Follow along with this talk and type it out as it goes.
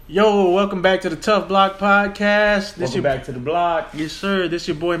Yo, welcome back to the Tough Block Podcast. Welcome back to the block. Yes, sir. This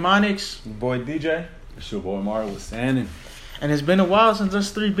your boy Monix. Your boy DJ. It's your boy Mario with Sandon. And it's been a while since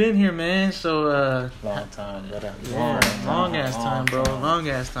us three been here, man. So, long time, brother. Long ass time, bro. Long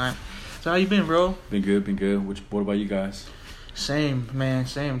ass time. So how you been, bro? Been good. What about you guys? Same, man.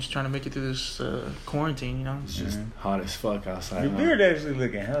 Same. Just trying to make it through this quarantine, you know? It's just hot as fuck outside. Your beard actually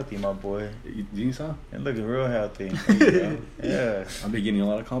looking healthy, my boy. You think so? It looking real healthy. Yeah. I've been getting a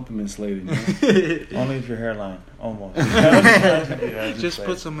lot of compliments lately. Only if your hairline. Almost. Just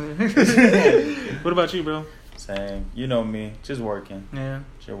put some in there. What about you, bro? Same. You know me. Just working. Yeah.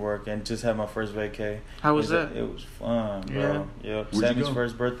 Just working. Just had my first vacay. How was that? It was fun, bro. Yeah. Yep. Where'd you Sammy's go?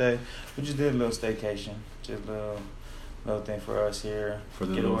 first birthday. We just did a little staycation. Just a little thing for us here. For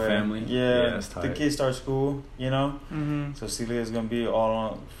the Get little away. family? Yeah. That's tight. The kids start school, you know? Mm-hmm. So Celia's gonna be all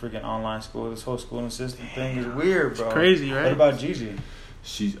on freaking online school. This whole schooling system thing is weird, bro. It's crazy, right? What about Gigi?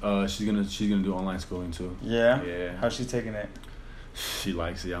 She's gonna do online schooling too. Yeah. Yeah. How's she taking it? She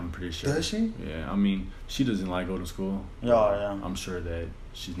likes it. I'm pretty sure. Does she? Yeah. I mean, she doesn't like going to school. Yeah. I'm sure that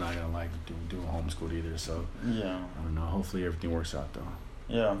she's not gonna like doing homeschool either. So Yeah. I don't know. Hopefully everything works out though.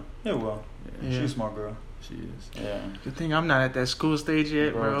 Yeah. It will. Yeah. Yeah. She's a smart girl. She is. Yeah. Good thing I'm not at that school stage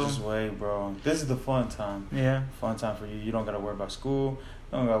yet, bro. Just wait, bro. This is the fun time. Yeah. Fun time for you. You don't gotta worry about school.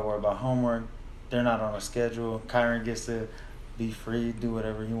 You don't gotta worry about homework. They're not on a schedule. Kyron gets to be free, do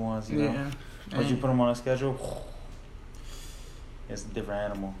whatever he wants. You know. Yeah. Once you put him on a schedule, it's a different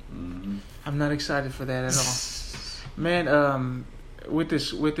animal. Mm-hmm. I'm not excited for that at all. Man, with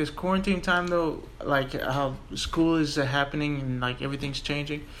this quarantine time though, like how school is happening and like everything's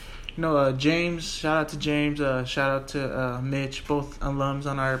changing. You know, James, shout out to James, shout out to Mitch, both alums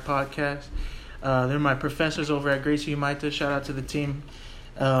on our podcast. They're my professors over at Gracie Umaita. Shout out to the team.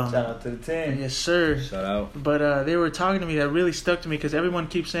 Shout out to the team. Yes, sir. Shout out. But they were talking to me that really stuck to me because everyone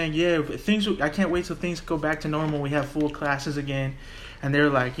keeps saying, yeah, I can't wait till things go back to normal. We have full classes again. And they're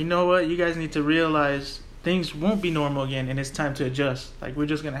like, you know what? You guys need to realize things won't be normal again, and it's time to adjust. Like, we're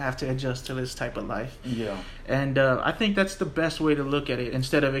just going to have to adjust to this type of life. Yeah. And I think that's the best way to look at it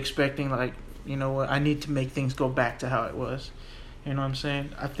instead of expecting, like, you know what, I need to make things go back to how it was. You know what I'm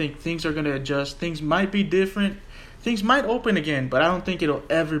saying? I think things are going to adjust. Things might be different. Things might open again, but I don't think it'll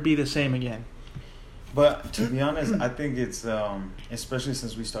ever be the same again. But to be honest, I think it's, especially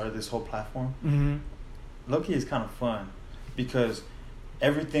since we started this whole platform, Mm-hmm. low-key is kind of fun because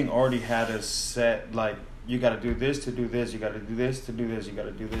everything already had us set, like, you got to do this to do this, you got to do this to do this, you got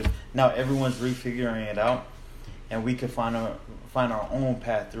to do this. Now everyone's refiguring it out, and we can find our own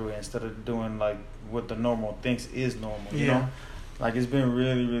path through it instead of doing, like, what the normal thinks is normal, you know? Like, it's been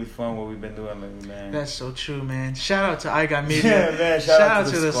really, really fun what we've been doing lately, man. That's so true, man. Shout out to I Got Media. Yeah, man. Shout out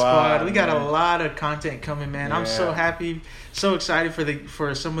to the squad. We got man. a lot of content coming, man. I'm so Yeah. happy, so excited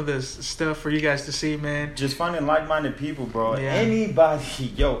for some of the stuff for you guys to see, man. Just finding like-minded people, bro. Yeah.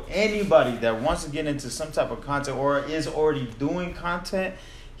 Anybody that wants to get into some type of content or is already doing content,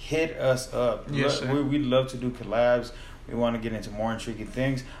 hit us up. Yes, sir. We'd love to do collabs. We want to get into more intriguing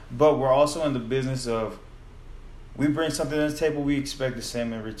things. But we're also in the business of, we bring something to the table, we expect the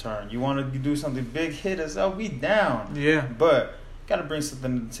same in return. You want to do something big, hit us up, we down. Yeah. But got to bring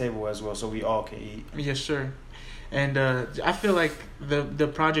something to the table as well so we all can eat. Yes, sir. And I feel like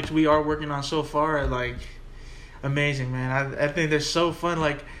the projects we are working on so far are like amazing, man. I think they're so fun.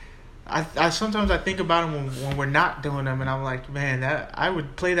 Like I sometimes I think about them when we're not doing them, and I'm like, man, that I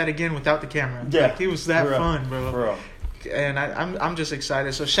would play that again without the camera. Yeah, like, it was that for real. fun, bro. For real. And I'm just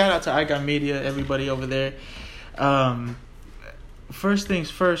excited. So shout out to I Got Media, everybody over there. First things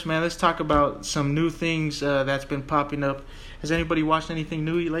first, man. Let's talk about some new things that's been popping up. Has anybody watched anything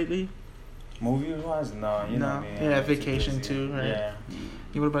new lately? Movie-wise? No, you know me. Yeah, I'm too Vacation busy. too, right? Yeah.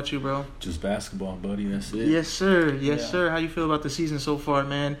 What about you, bro? Just basketball, buddy. That's it. Yes, sir. Yes, Yeah. sir. How you feel about the season so far,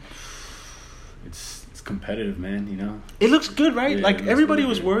 man? It's competitive, man. You know. It looks good, right? Yeah, like, it looks everybody really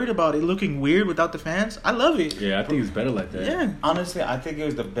was good. worried about it looking weird without the fans. I love it. Yeah, I think it's better like that. Yeah. Honestly, I think it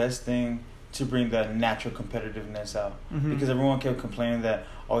was the best thing to bring that natural competitiveness out. Mhm. Because everyone kept complaining that,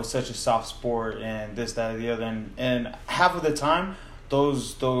 oh, it's such a soft sport and this, that, or the other. And half of the time,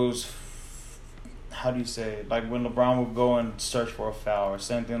 those how do you say it? Like when LeBron would go and search for a foul or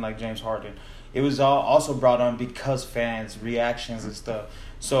something like James Harden, it was all also brought on because fans, reactions and stuff.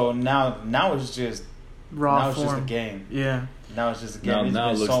 So now it's just raw now it's form. just a game. Yeah. Now it's just a game. Now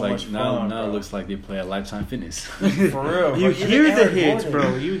it It's looks been so like much now fun, it bro. looks like they play at Lifetime Fitness. For real. You bro. hear Even the Aaron hits, Gordon.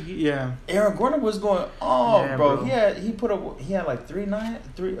 bro. Yeah. Aaron Gordon was going off, Yeah, bro. bro. He had like three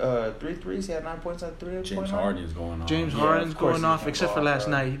threes. He had 9 points on 3 James Harden is going on. James Yeah, Harden's of course going he's off, gonna except go for off, last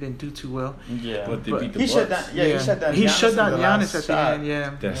bro. night. He didn't do too well. Yeah, But they But beat the he Bucks. shut down. Yeah, he shut down. He Giannis shut down in the Giannis last at the shot. end.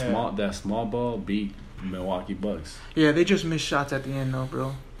 Yeah. That small ball beat Milwaukee Bucks. Yeah, they just missed shots at the end, though,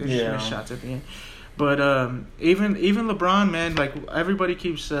 bro. They just Yeah. missed shots at the end. But even LeBron, man, like everybody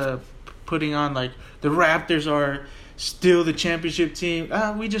keeps putting on like the Raptors are still the championship team.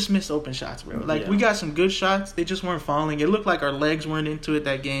 We just missed open shots, bro. Like Yeah. we got some good shots, they just weren't falling. It looked like our legs weren't into it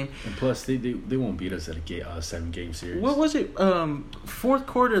that game. And plus, they won't beat us at a 7-game series. What was it? Fourth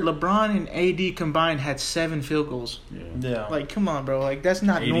quarter, LeBron and AD combined had 7 field goals. Yeah. Like, come on, bro. Like that's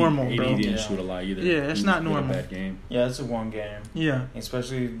not normal, bro. AD didn't Yeah. shoot a lot either. Yeah, it's He not had a normal. bad game. Yeah, it's a one game. Yeah,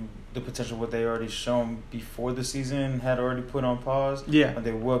 Especially the potential what they already shown before the season had already put on pause. yeah. When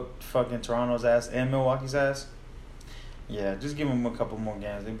they whooped fucking Toronto's ass and Milwaukee's ass. Yeah, just give them a couple more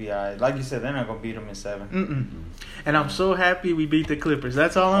games. They'll be alright. Like you said, they're not gonna beat them in 7. And I'm so happy we beat the Clippers.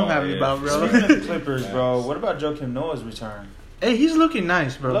 That's all I'm Oh, happy yeah. about, bro. Speaking of the Clippers, bro, what about Joakim Noah's return? Hey, he's looking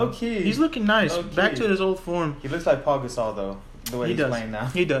nice, bro. Low key. He's looking nice. Low key. Back to his old form. He looks like Paul Gasol though, the way He he's does. playing now.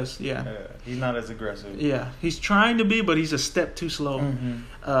 He does, yeah. He's not as aggressive. Yeah, he's trying to be, but he's a step too slow.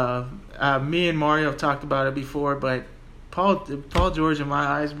 Mm-hmm. Me and Mario have talked about it before, but Paul George, in my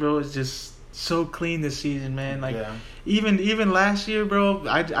eyes, bro, is just so clean this season, man. Like yeah. even last year, bro,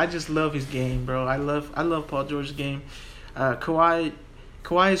 I just love his game, bro. I love Paul George's game. Kawhi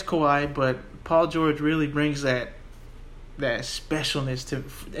is Kawhi, but Paul George really brings that specialness to,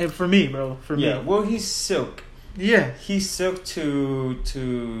 and for me, bro. For Yeah, me, well, he's silk. yeah, He's silk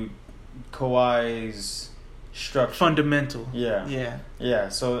to Kawhi's structure. fundamental. Yeah. Yeah,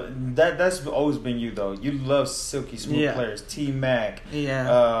 So that's always been you though. You love silky smooth Yeah. players. T Mac,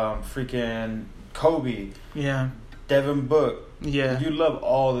 yeah, freaking Kobe, yeah, Devin Book. yeah. You love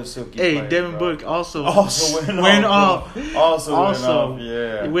all the silky Hey, players. Devin bro. Book also went off. bro. Also went Also, off.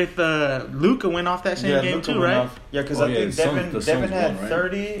 Yeah. With Luka went off that same game Luka too, went right? off. Yeah, because Oh, I yeah, think the Suns- Devin the Suns had won, right?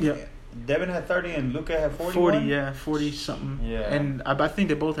 30. Yeah. Devin had 30 and Luka had 41. 40, yeah, 40 something. Yeah. And I think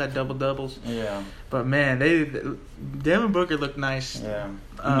they both had double doubles. Yeah. But man, Devin Booker looked nice.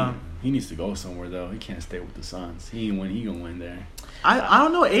 Yeah. He needs to go somewhere though. He can't stay with the Suns. He gonna win there. I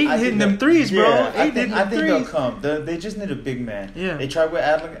don't know. Aiden I hitting think them that- threes, bro. Yeah, Aiden hitting I them think they'll threes. come. They just need a big man. Yeah. They tried with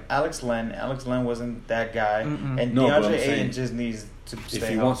Alex Len. Alex Len wasn't that guy. Mm-mm. And No, but DeAndre I'm saying, Ayton just needs to stay If he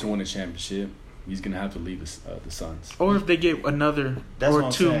healthy. wants to win a championship, he's gonna have to leave the Suns. Or if they get another That's what or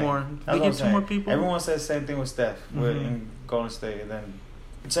I'm two saying. more. That's They what get I'm two saying. more people. Everyone says the same thing with Steph Mhm. in Golden State. And then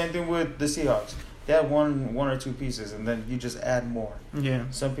same thing with the Seahawks. They had one or two pieces, and then you just add more. Yeah.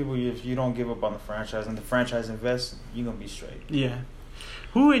 Some people, if you don't give up on the franchise and the franchise invests, you're going to be straight. Yeah.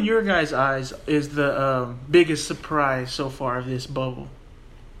 Who, in your guys' eyes, is the biggest surprise so far of this bubble?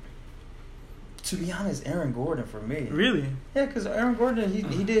 To be honest, Aaron Gordon for me. Really? Yeah, because Aaron Gordon,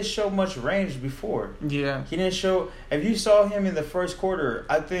 he didn't show much range before. Yeah. He didn't show. If you saw him in the first quarter,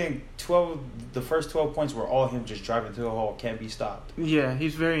 I think the first 12 points were all him just driving through the hole, can't be stopped. Yeah,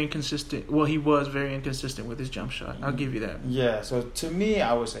 he's very inconsistent. Well, he was very inconsistent with his jump shot. I'll give you that. Yeah, so to me,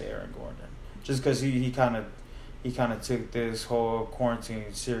 I would say Aaron Gordon, just because he kind of took this whole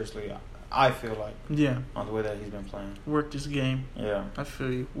quarantine seriously. I feel like Yeah. on the way that he's been playing. Worked his game. Yeah. I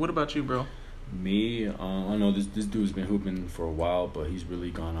feel you. What about you, bro? Me, I know this dude's been hooping for a while, but he's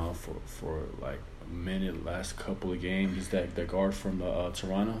really gone out for like a minute last couple of games. He's that guard from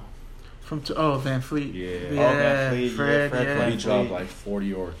Toronto. Van Fleet. Yeah. Van Fleet, Fred. Fred Yeah, Van He Fleet. dropped like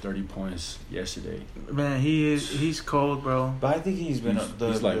 40 or 30 points yesterday. Man, he's cold, bro. But I think he's been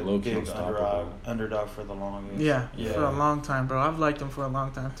He's like the low-key big unstoppable. underdog for the longest. Yeah, Yeah. for a long time, bro. I've liked him for a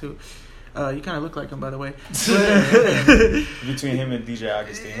long time too. You kind of look like him, by the way. Between him and DJ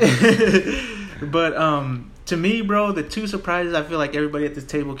Augustine. But to me, bro, the two surprises I feel like everybody at this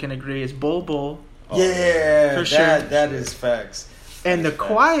table can agree is Bol Yeah, For sure. that is facts. and the That is facts.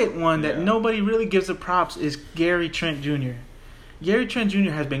 quiet one that Yeah. nobody really gives the props is Gary Trent Jr. Gary Trent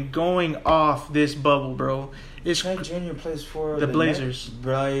Jr. has been going off this bubble, bro. It's Trent Jr. plays for The Blazers.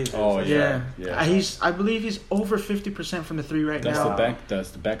 Blazers. Oh, yeah. Yeah. I believe he's over 50% from the three right That's now.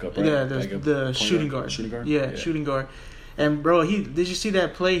 That's the backup, right? Yeah, Backup the point shooting guard. Shooting guard. Yeah, shooting guard. And bro, did you see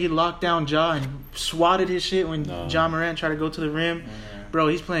that play? He locked down Ja and swatted his shit when No. Ja Morant tried to go to the rim. Yeah. Bro,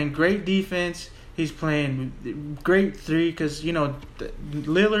 he's playing great defense. He's playing great three because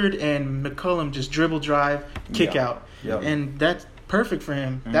Lillard and McCollum just dribble drive, kick Yeah. out, Yep. and that's perfect for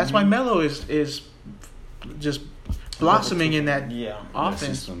him. That's why Mhm. Melo is just blossoming in that Yeah,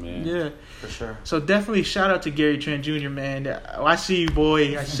 offense. system, yeah. Yeah. for sure. So definitely shout out to Gary Trent Jr., man. I see you,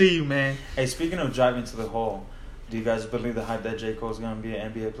 boy. I see you, man. Hey, speaking of driving to the hole, do you guys believe the hype that J. Cole's going to be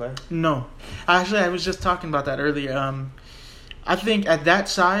an NBA player? No. Actually, I was just talking about that earlier. I think at that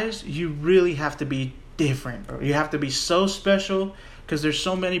size, you really have to be different, bro. You have to be so special because there's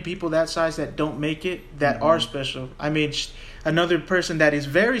so many people that size that don't make it that are special. I mean, another person that is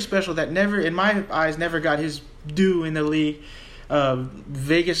very special that never, in my eyes, never got his due in the league,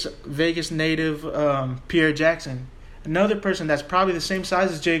 Vegas native Pierre Jackson. Another person that's probably the same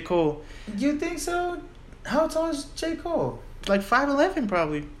size as J. Cole. You think so? How tall is J. Cole? Like 5'11",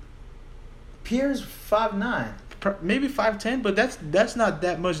 probably. Pierre's 5'9". Maybe 5'10", but that's not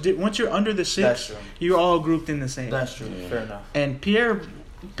that much. Once you're under the That's six, true. you're all grouped in the same. That's true. Yeah. Fair enough. And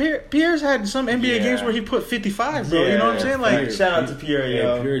Pierre's had some NBA Yeah. games where he put 55, bro. You know what I'm saying? Like, Pierre- shout out to Pierre,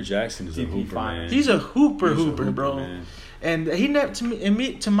 yo. Yeah, Pierre Jackson is a DP hooper, fine. man. he's a hooper, He's a bro. man. And he never,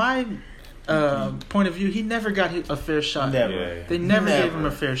 to my point of view, he never got a fair shot. Never. Yeah. They never Never. gave him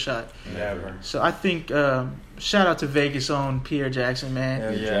a fair shot. Never. So I think shout out to Vegas own Pierre Jackson, man.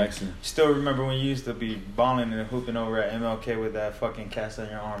 Yeah. Pierre Jackson. Still remember when you used to be balling and hooping over at MLK with that fucking cast on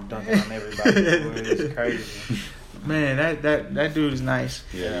your arm, dunking on everybody. It was crazy. Man, that dude is nice.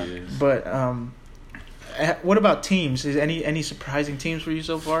 Yeah, he is. But what about teams? Is any surprising teams for you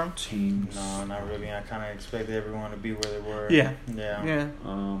so far? Teams. No, not really. I kind of expected everyone to be where they were. Yeah. Yeah.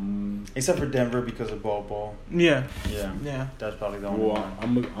 Yeah. Except for Denver because of Bol. Yeah. Yeah. Yeah. That's probably the only Well,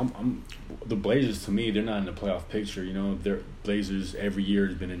 one. I'm the Blazers. To me, they're not in the playoff picture. You know, their Blazers every year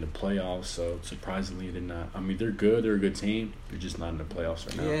has been in the playoffs. So surprisingly, they're not. I mean, they're good. They're a good team. They're just not in the playoffs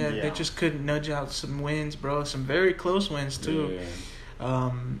right now. Yeah, Yeah. they just couldn't nudge out some wins, bro. Some very close wins too.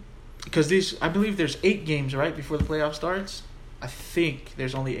 Yeah. Because I believe there's 8 games right before the playoff starts. I think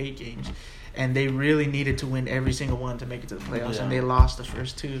there's only 8 games, and they really needed to win every single one to make it to the playoffs, Yeah. and they lost the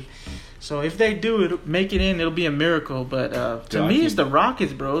first 2. So if they do make it in, it'll be a miracle. But to Yeah, I me, think- it's the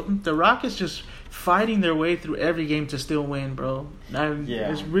Rockets, bro. The Rockets just fighting their way through every game to still win, bro.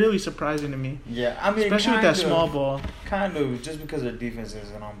 Yeah. It's really surprising to me, Yeah, I mean, especially with that kind of- small ball. Kind of, just because their defense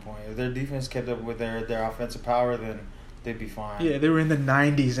isn't on point. If their defense kept up with their offensive power, then they'd be fine. Yeah, they were in the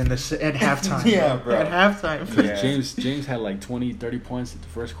 90s at halftime. Yeah, bro. At halftime. Yeah. James had like 20, 30 points at the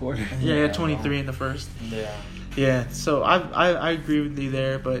first quarter. Yeah, Yeah, 23 in the first. Yeah. Yeah, so I agree with you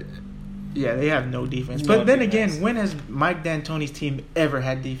there, but yeah, they have no defense. No But then defense. again, when has Mike D'Antoni's team ever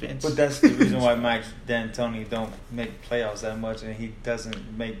had defense? But that's the reason why Mike D'Antoni don't make playoffs that much, and he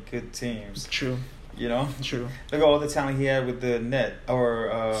doesn't make good teams. True, You know, true. look at all the talent he had with the net or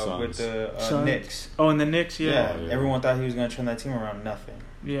Suns. with the Suns. Knicks. Oh, and the Knicks, yeah, Yeah. Everyone thought he was going to turn that team around. Nothing.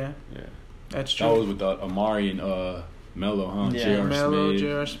 yeah, Yeah. that's That was true. with Amari and Melo, huh? Yeah. J.R. Melo, Smith,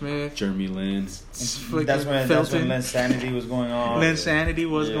 J.R. Smith, Jeremy Lin. That's when Lynn Sanity was going on. Lynn Sanity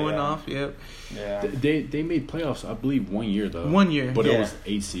was Yeah. going off. Yep, Yeah, They made playoffs, I believe, 1 year though. 1 year. But Yeah. it was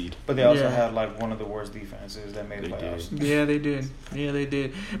 8 seed. but they also Yeah. had like one of the worst defenses that made They playoffs. did. Yeah, they did. Yeah, they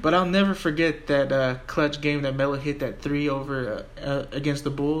did. But I'll never forget that clutch game that Melo hit that 3 over against the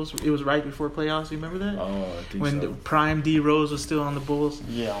Bulls. It was right before playoffs. You remember that? Oh, I think When so. the prime D Rose was still on the Bulls.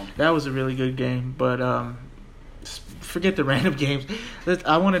 Yeah. That was a really good game, but forget the random games.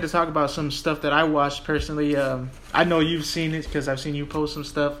 I wanted to talk about some stuff that I watched personally. I know you've seen it because I've seen you post some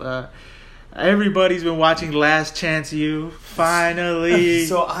stuff. Everybody's been watching Last Chance U. Finally.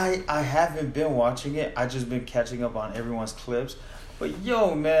 So I haven't been watching it. I just been catching up on everyone's clips. But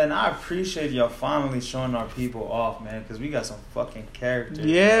yo, man, I appreciate y'all finally showing our people off, man, because we got some fucking characters.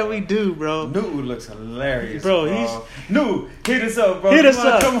 Yeah, bro. we do, bro. Nu'u looks hilarious, Bro, bro. Nu'u, hit us up, bro. Hit You us wanna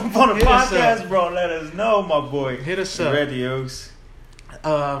up. Come up on the Hit us podcast, up. bro. Let us know, my boy. Hit us up. Ready, Oaks.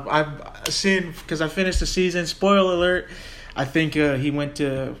 I've seen, because I finished the season. Spoiler alert. I think he went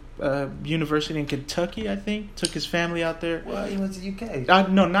to university in Kentucky, I think. Took his family out there. Well, he went to UK.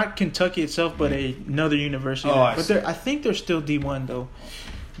 No, not Kentucky itself, but another university. Oh, I but see. I think they're still D1 though.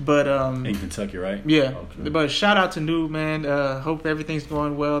 But in Kentucky, right? yeah. Okay. But shout out to New, man. Hope everything's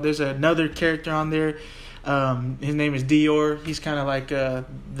going well. There's another character on there. His name is Dior. He's kind of like the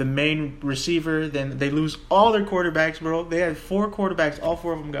main receiver. Then they lose all their quarterbacks, bro. They had 4 quarterbacks. All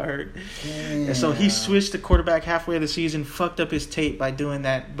 4 of them got hurt. And so he switched to quarterback halfway of the season, fucked up his tape by doing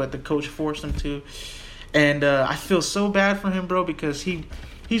that, but the coach forced him to. And I feel so bad for him, bro, because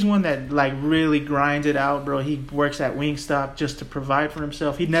he's one that like really grinds it out, bro. He works at Wingstop just to provide for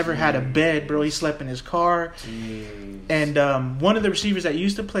himself. He never had a bed, bro. He slept in his car. Jeez. And one of the receivers that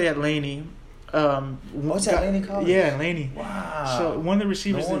used to play at Laney. What's that, Laney College? Yeah, Laney. Wow. So one of the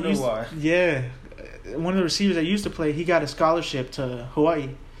receivers No wonder that used, why. yeah, one of the receivers that used to play, he got a scholarship to Hawaii.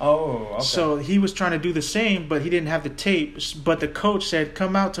 Oh, okay. So he was trying to do the same, but he didn't have the tape. But the coach said,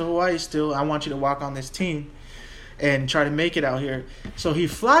 "Come out to Hawaii still. I want you to walk on this team and try to make it out here." So he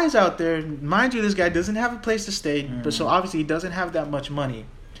flies out there. Mind you, this guy doesn't have a place to stay, but so obviously he doesn't have that much money.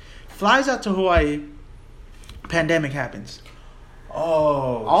 Flies out to Hawaii. Pandemic happens.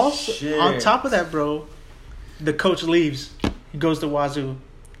 Oh, Also, shit. on top of that, bro, the coach leaves. He goes to Wazoo.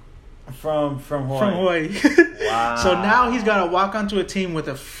 From Hawaii. From Hawaii. Wow. So now he's got to walk onto a team with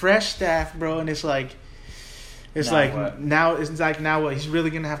a fresh staff, bro, and it's like now what? He's really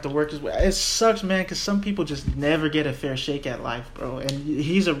gonna have to work his way. It sucks, man, because some people just never get a fair shake at life, bro. And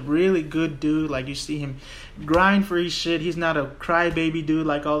he's a really good dude. Like, you see him grind for his shit. He's not a crybaby dude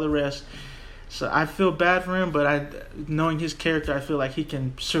like all the rest. So I feel bad for him, but knowing his character, I feel like he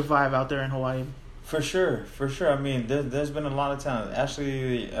can survive out there in Hawaii. For sure. I mean, there's been a lot of talent.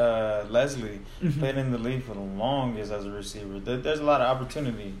 Actually, Leslie played in the league for the longest as a receiver. There's a lot of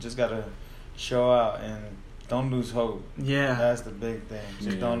opportunity. Just gotta show out and don't lose hope. Yeah, that's the big thing.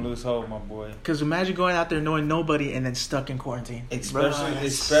 Just don't lose hope, my boy. Because imagine going out there knowing nobody and then stuck in quarantine.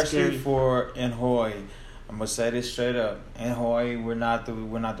 Especially for in Hawaii. I'm gonna say this straight up. In Hawaii, we're not the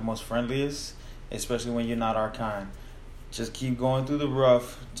most friendliest, especially when you're not our kind. Just keep going through the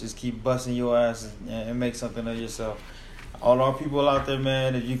rough. Just keep busting your ass and make something of yourself. All our people out there,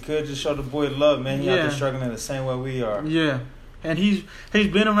 man, if you could just show the boy love, man. He's out there struggling the same way we are. Yeah, and he's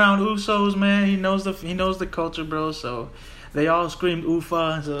been around Usos, man. He knows the culture, bro. So they all screamed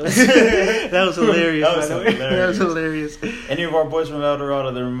 "Ufa." So that was hilarious. That was hilarious. Any of our boys from El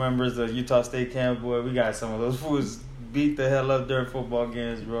Dorado that remembers the Utah State camp, boy, we got some of those fools beat the hell up during football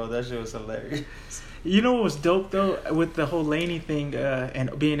games, bro. That shit was hilarious. You know what was dope, though, with the whole Laney thing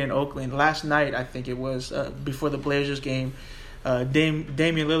and being in Oakland? Last night, I think it was, before the Blazers game,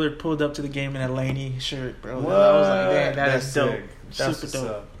 Damian Lillard pulled up to the game in a Laney shirt, bro. What? I was like, man, that's dope. That's super dope.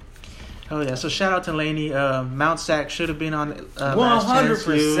 Up. Oh, yeah. So shout out to Laney. Mount Sac should have been on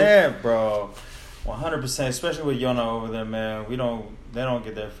 100%, bro. 100%, especially with Yona over there, man. They don't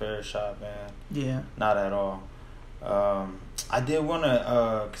get their fair shot, man. Yeah. Not at all. I did want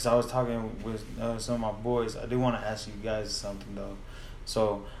to, because I was talking with some of my boys, I did want to ask you guys something, though.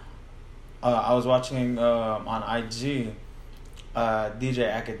 So, I was watching on IG, DJ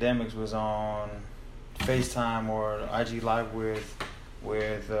Academics was on FaceTime or IG Live with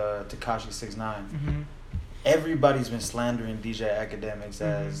Tekashi 6ix9ine. Mm-hmm. Everybody's been slandering DJ Academics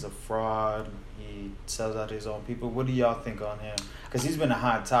as a fraud. He sells out his own people. What do y'all think on him? Because he's been a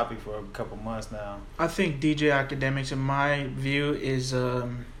hot topic for a couple months now. I think DJ Academics, in my view, is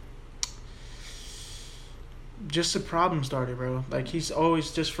just a problem starter, bro. Like, he's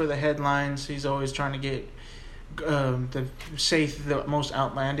always just for the headlines. He's always trying to get the most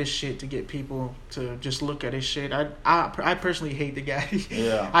outlandish shit to get people to just look at his shit. I personally hate the guy.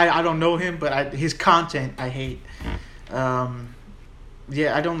 Yeah. I don't know him, but his content I hate.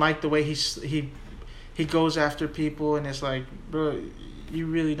 Yeah, I don't like the way he goes after people, and it's like, bro, you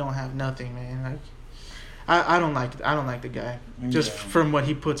really don't have nothing, man. Like, I don't like the guy just from what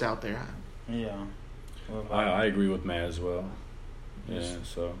he puts out there. Yeah. I agree with Matt as well. Yeah,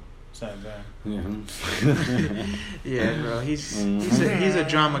 so same thing. Yeah. Yeah, bro. He's a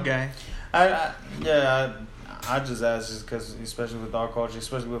drama guy. I just ask just because, especially with our culture,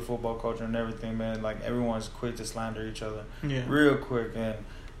 especially with football culture and everything, man. Like, everyone's quick to slander each other, real quick,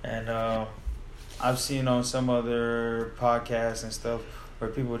 and I've seen on some other podcasts and stuff where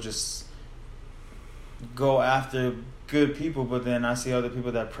people just go after good people, but then I see other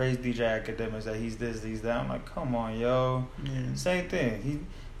people that praise DJ Academics, that he's this, he's that. I'm like, come on, yo. Yeah. Same thing.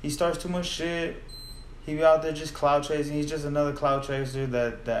 He starts too much shit. He be out there just cloud chasing. He's just another cloud chaser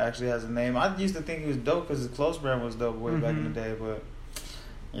that actually has a name. I used to think he was dope because his clothes brand was dope way back in the day, but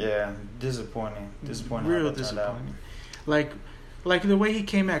yeah, disappointing. Real disappointing. Like the way he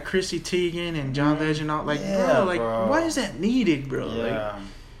came at Chrissy Teigen and John Legend, all like, bro, why is that needed, bro? Yeah.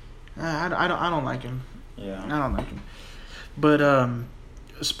 Like, I don't like him. Yeah, I don't like him. But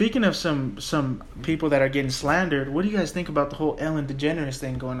speaking of some people that are getting slandered, what do you guys think about the whole Ellen DeGeneres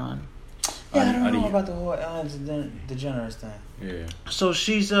thing going on? Yeah, I don't know about the whole Ellen DeGeneres thing. Yeah. So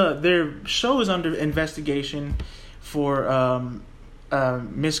she's their show is under investigation for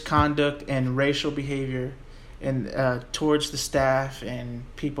misconduct and racial behavior and towards the staff and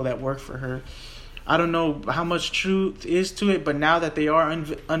people that work for her. I don't know how much truth is to it, but now that they are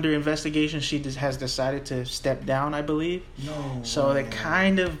under investigation, she has decided to step down, I believe. No. So that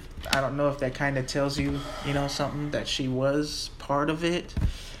kind of, I don't know if that kind of tells you, something that she was part of it.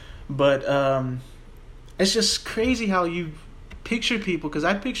 But it's just crazy how you picture people, because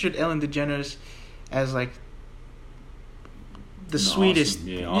I pictured Ellen DeGeneres as like the An sweetest,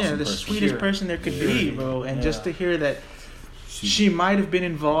 awesome- awesome the person. sweetest Pure. person there could Yeah. be, bro. And just Yeah. to hear that she might have been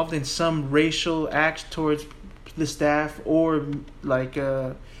involved in some racial acts towards the staff, or like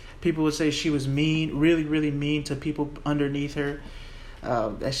people would say she was mean, really, really mean to people underneath her.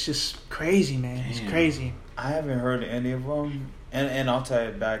 That's just crazy, man. It's Damn. crazy. I haven't heard any of them, and I'll tie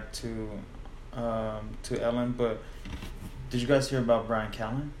it back to Ellen. But did you guys hear about Brian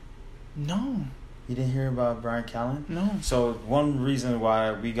Callen? No, You didn't hear about Brian Callen? no. So one reason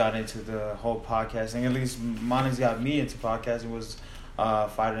why we got into the whole podcasting, at least Monty's got me into podcasting, was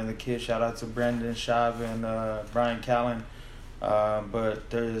Fighting the Kid. Shout out to Brandon Schaub and Brian Callen. But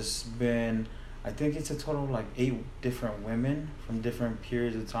there's been, I think it's a total of like 8 different women from different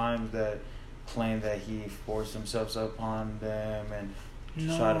periods of time that claim that he forced himself upon them and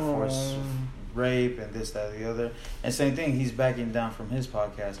No. try to force rape and this, that, the other. And same thing, he's backing down from his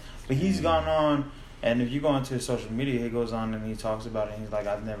podcast. But he's gone on, and if you go onto his social media, he goes on and he talks about it. And he's like,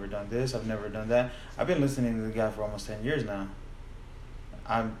 I've never done this, I've never done that. I've been listening to the guy for almost 10 years now.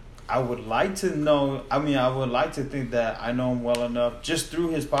 I would like to know, I would like to think that I know him well enough just through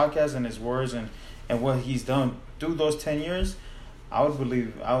his podcast and his words and what he's done through those 10 years. I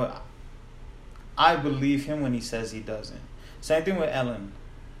believe him when he says he doesn't. Same thing with Ellen.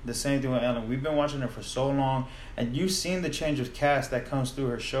 The same thing with Ellen. We've been watching her for so long, and you've seen the change of cast that comes through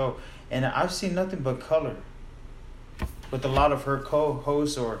her show, and I've seen nothing but color with a lot of her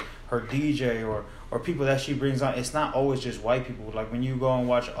co-hosts or her DJ or people that she brings on. It's not always just white people. Like when you go and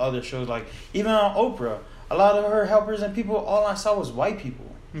watch other shows, like even on Oprah, a lot of her helpers and people, all I saw was white people.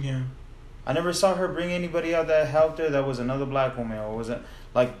 Yeah. I never saw her bring anybody out that helped her that was another black woman or wasn't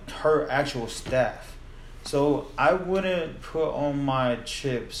like her actual staff. So I wouldn't put on my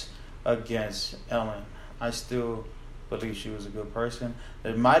chips against Ellen. I still believe she was a good person.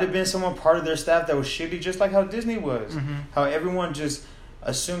 There might have been someone part of their staff that was shitty, just like how Disney was. Mm-hmm. How everyone just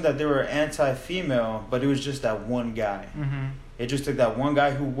assumed that they were anti-female, but it was just that one guy. Mm-hmm. It just took that one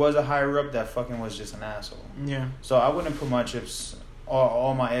guy who was a higher up that fucking was just an asshole. Yeah. So I wouldn't put my chips,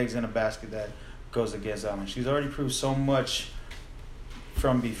 all my eggs in a basket that goes against Ellen. She's already proved so much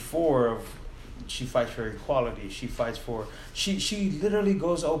from before of she fights for equality. She fights for, she literally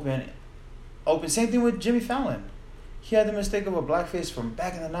goes open. Same thing with Jimmy Fallon. He had the mistake of a blackface from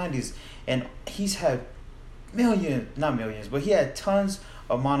back in the 90s, and he's had not millions, but he had tons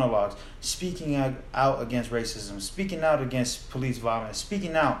of monologues speaking out against racism, speaking out against police violence,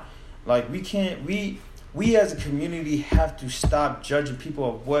 speaking out. Like we as a community have to stop judging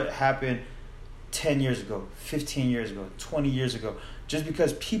people of what happened 10 years ago, 15 years ago, 20 years ago, just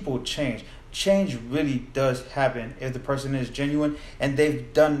because people change. Change really does happen if the person is genuine and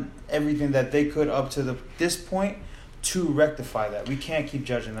they've done everything that they could up to this point to rectify that. We can't keep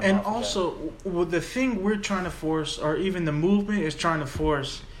judging them. And off of also, well, the thing we're trying to force, or even the movement is trying to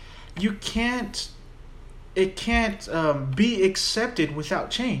force, it can't be accepted without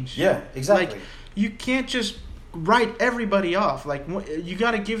change. that. Yeah, exactly. Like, you can't just write everybody off. Like, you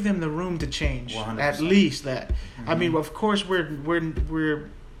got to give them the room to change. 100%. At least that. Mm-hmm. I mean, of course, we're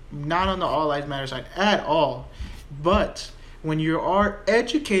not on the All Lives Matter side at all, but when you are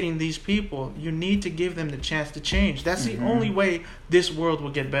educating these people, you need to give them the chance to change. That's the only way this world will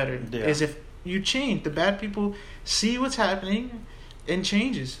get better. Yeah. Is if you change. The bad people see what's happening and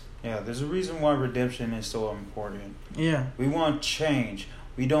changes. Yeah, there's a reason why redemption is so important. Yeah. We want change.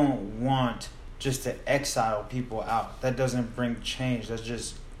 We don't want just to exile people out. That doesn't bring change. That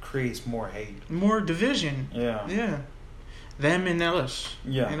just creates more hate. More division. Yeah. Yeah. Them and us.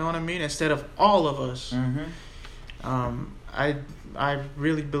 Yeah. You know what I mean? Instead of all of us. Mm-hmm. I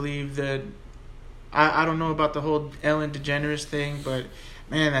really believe that I don't know about the whole Ellen DeGeneres thing, but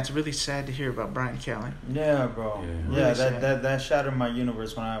man, that's really sad to hear about Brian Callen. Yeah, bro. Yeah. Yeah, Really that shattered my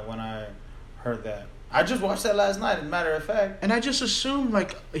universe when I heard that. I just watched that last night, as a matter of fact. And I just assumed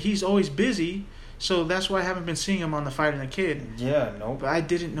like he's always busy, so that's why I haven't been seeing him on the Fighting the Kid. Yeah, nope. But I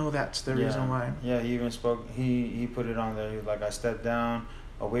didn't know that's the reason why. Yeah, he even spoke. He put it on there. He was like, I stepped down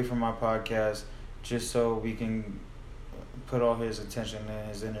away from my podcast just so we can put all his attention and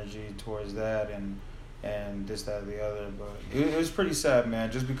his energy towards that and this, that, the other. But it was pretty sad, man,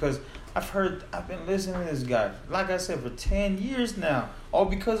 just because I've been listening to this guy, like I said, for 10 years now, all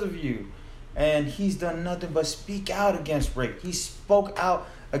because of you. And he's done nothing but speak out against rape. He spoke out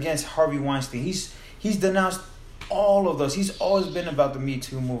against Harvey Weinstein. He's denounced all of those. He's always been about the Me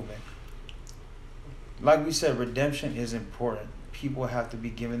Too movement. Like we said, redemption is important. People have to be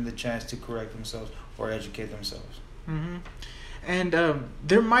given the chance to correct themselves or educate themselves. Mm-hmm. And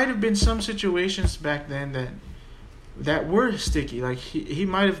there might have been some situations back then that that were sticky. Like he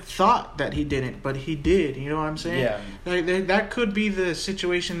might have thought that he didn't, but he did. You know what I'm saying? Yeah. Like that could be the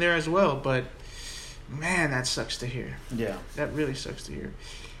situation there as well. But man, that sucks to hear. Yeah. That really sucks to hear.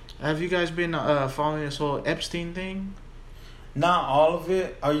 Have you guys been following this whole Epstein thing? Not all of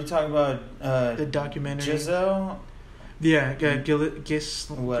it. Are you talking about The documentary. Giselle? Yeah,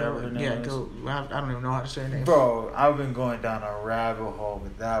 Whatever her name is. I don't even know how to say her name. Bro, I've been going down a rabbit hole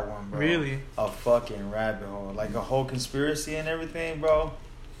with that one, bro. Really? A fucking rabbit hole. Like a whole conspiracy and everything, bro.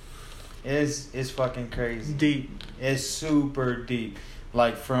 It's fucking crazy. Deep. It's super deep.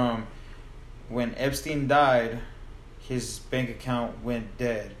 Like from when Epstein died, his bank account went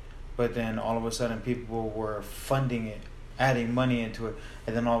dead. But then all of a sudden people were funding it, adding money into it.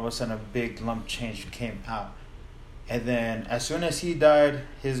 And then all of a sudden a big lump change came out. And then as soon as he died,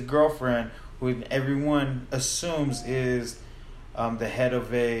 his girlfriend, who everyone assumes is the head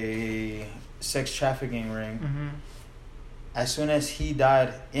of a sex trafficking ring, Mm-hmm. as soon as he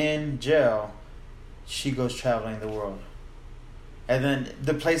died in jail, she goes traveling the world. And then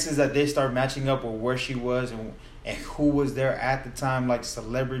the places that they start matching up with where she was and who was there at the time, like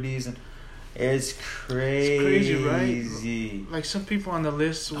celebrities, and it's crazy. It's crazy, right? Like some people on the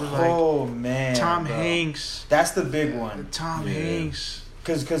list were like, oh man, Tom bro. Hanks. That's the big one. Tom Hanks.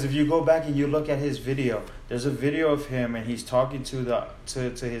 Because if you go back and you look at his video, there's a video of him and he's talking to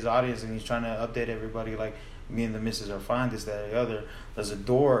his audience and he's trying to update everybody like, me and the missus are fine, this, that, and the other. There's a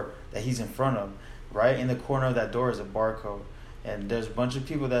door that he's in front of. Right in the corner of that door is a barcode. And there's a bunch of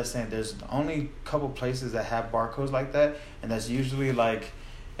people that saying there's only a couple places that have barcodes like that, and that's usually like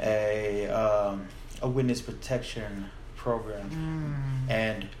a witness protection program.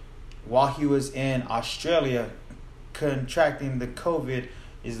 And while he was in Australia contracting the COVID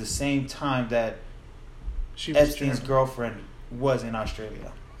is the same time that Epstein's girlfriend was in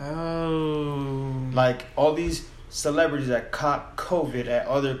Australia. Oh. Like all these celebrities that caught COVID at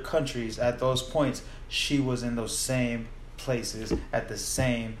other countries at those points, she was in those same places at the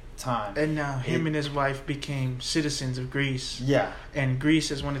same time. And now him and his wife became citizens of Greece. Yeah. And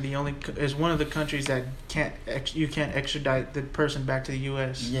Greece is one of the countries that you can't extradite the person back to the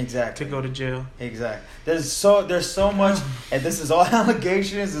US. Exactly. To go to jail. Exactly. There's so much, and this is all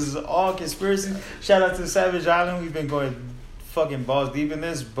allegations. This is all conspiracy. Shout out to Savage Island. We've been going fucking balls deep in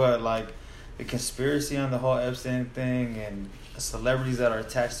this, but like the conspiracy on the whole Epstein thing and celebrities that are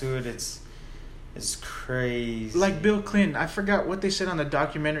attached to it, it's crazy. Like Bill Clinton, I forgot what they said on the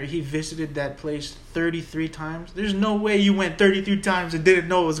documentary. He visited that place 33 times. There's no way you went 33 times and didn't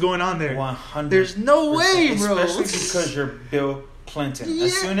know what was going on there. 100%. There's no way, bro. Especially because you're Bill Clinton. Yeah.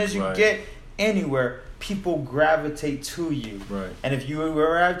 As soon as you get anywhere, people gravitate to you. Right. And if you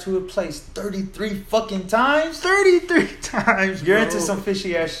arrive to a place 33 fucking times, you're into some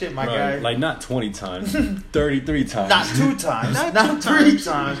fishy ass shit, my guy. Like not 20 times, 33 times. Not 2 times, not 3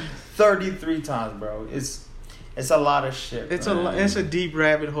 times. 33 times, bro. It's a lot of shit. It's a deep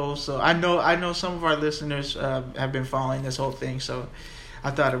rabbit hole. So I know some of our listeners have been following this whole thing. So I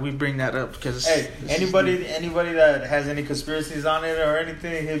thought we'd bring that up because anybody that has any conspiracies on it or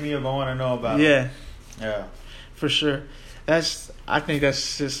anything, hit me up. I want to know about it. Yeah, for sure. I think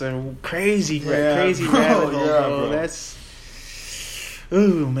that's just a crazy rabbit hole, bro. That's.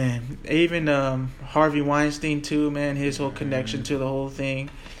 Ooh, man. Even Harvey Weinstein too, man. His whole connection to the whole thing.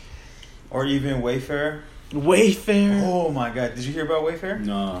 Or even Wayfair. Oh my God! Did you hear about Wayfair?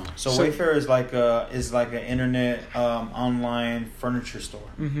 No. So Wayfair is like an internet online furniture store.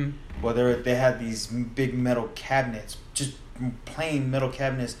 Mm-hmm. Well, they have these big metal cabinets, just plain metal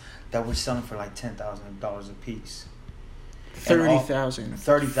cabinets that were selling for like $10,000 a piece. 30,000.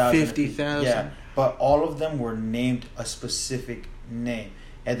 30,000. 50,000. Yeah, but all of them were named a specific name,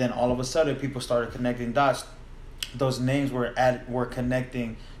 and then all of a sudden people started connecting dots. Those names were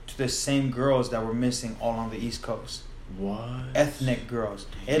connecting to the same girls that were missing all on the East Coast. What? Ethnic girls.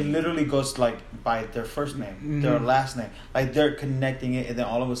 It literally goes like by their first name, their last name. Like they're connecting it, and then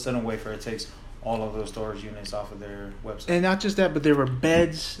all of a sudden Wayfair takes all of those storage units off of their website. And not just that, but there were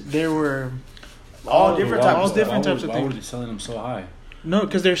beds. There were all different types of things. Why were they selling them so high? No,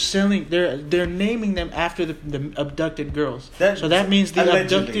 because they're naming them after the abducted girls. So that means the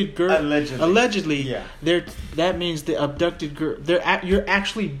abducted girl. Allegedly. Yeah. That means the abducted girl. You're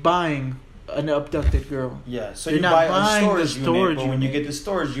actually buying an abducted girl. Yeah. So you're you not buy buying a the storage unit, but when unit. you get the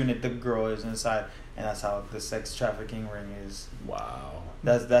storage unit, the girl is inside, and that's how the sex trafficking ring is. Wow.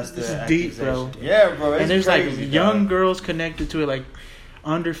 That's this the is accusation. deep, bro. Yeah, bro. It's and there's crazy, like young girls connected to it, like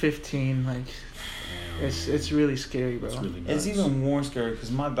under 15, like. It's really scary, bro. It's really It's even more scary because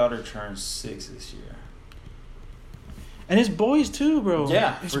my daughter turns 6 this year. And his boys too, bro.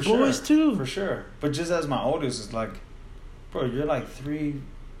 Yeah, his for boys sure. too. For sure. But just as my oldest is like, bro, you're like 3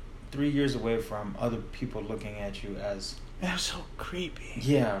 years away from other people looking at you as. That's so creepy.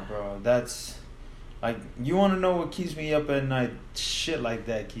 Yeah, bro. That's like, you want to know what keeps me up at night? Shit like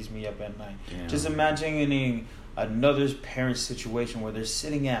that keeps me up at night. Damn. Just imagining another parent's situation where they're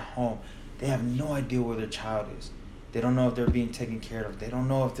sitting at home. They have no idea where their child is. They don't know if they're being taken care of. They don't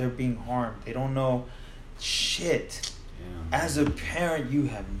know if they're being harmed. They don't know shit. Yeah. As a parent, you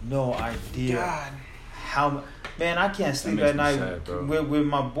have no idea God. how. Man, I can't sleep makes at me night sad, bro. with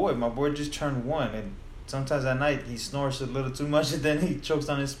my boy. My boy just turned 1, and sometimes at night he snores a little too much, and then he chokes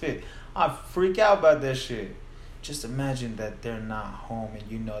on his spit. I freak out about that shit. Just imagine that they're not home, and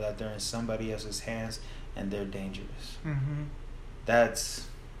you know that they're in somebody else's hands, and they're dangerous. Mm-hmm. That's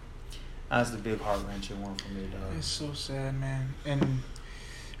the big heart wrenching one for me, dog. It's so sad, man.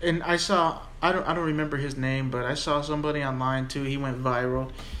 And I saw, I don't remember his name, but I saw somebody online too. He went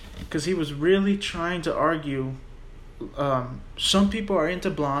viral because he was really trying to argue. Some people are into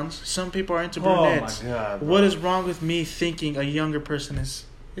blondes, some people are into brunettes. Oh my God, bro. What is wrong with me thinking a younger person is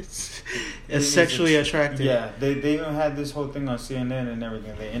It sexually is attractive? Yeah, they even had this whole thing on CNN and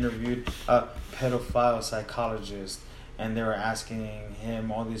everything. They interviewed a pedophile psychologist, and they were asking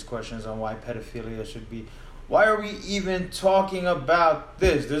him all these questions on why pedophilia should be. Why are we even talking about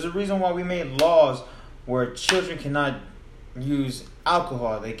this? There's a reason why we made laws where children cannot use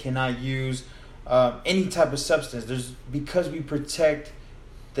alcohol. They cannot use any type of substance. Because we protect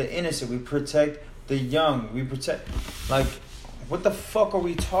the innocent. We protect the young. We protect, like, what the fuck are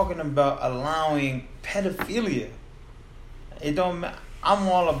we talking about allowing pedophilia? It don't. I'm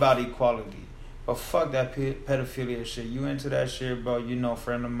all about equality, but fuck that pedophilia shit. You into that shit, bro? You know,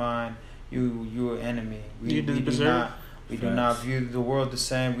 friend of mine. You an enemy. We do not view the world the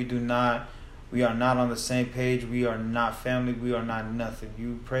same. We are not on the same page. We are not family. We are not nothing.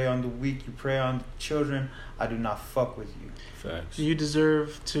 You prey on the weak. You prey on the children. I do not fuck with you. Facts. You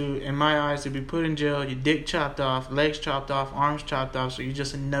deserve to, in my eyes, to be put in jail. Your dick chopped off, legs chopped off, arms chopped off. So you're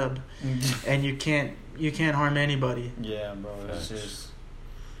just a nub, and you can't harm anybody. Yeah, bro. It's Facts. just.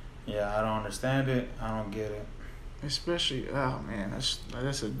 Yeah, I don't understand it. I don't get it. Especially, oh man,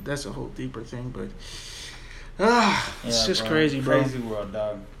 that's a whole deeper thing, but it's Yeah, just bro. crazy, bro. Crazy world,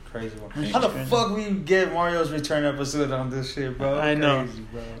 dog. Crazy world. It's How the crazy. fuck we get Mario's return episode on this shit, bro? I know. Crazy,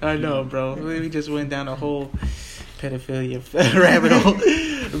 bro. I know, bro. We just went down a whole pedophilia rabbit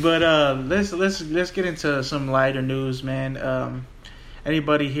hole. But let's get into some lighter news, man.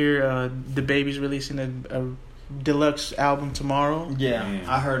 Anybody here? The Baby's releasing a deluxe album tomorrow. Yeah, Man.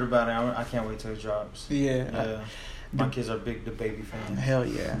 I heard about it. I can't wait till it drops. Yeah. My kids are big The Baby fans. Hell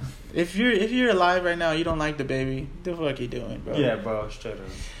yeah. If you're alive right now, you don't like the Baby. The fuck you doing, bro? Yeah, bro, straight up.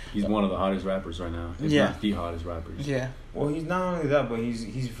 He's one of the hottest rappers right now. If Yeah. not the hottest rappers. Yeah. Well, he's not only that, but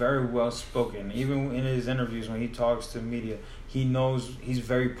he's very well spoken. Even in his interviews when he talks to media, he knows he's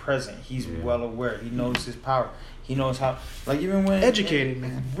very present. He's well aware. He knows his power. He knows how. Like even when Educated,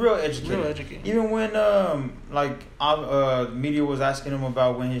 man. Real educated. Real educated. Even when media was asking him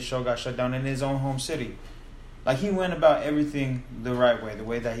about when his show got shut down in his own home city. Like, he went about everything the right way. The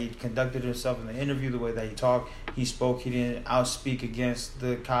way that he conducted himself in the interview, the way that he talked, he spoke. He didn't outspeak against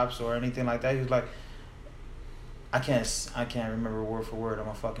the cops or anything like that. He was like, I can't remember word for word. I'm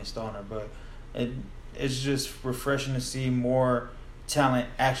a fucking stoner. But it's just refreshing to see more talent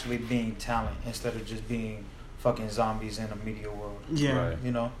actually being talent instead of just being fucking zombies in a media world. Yeah. Right.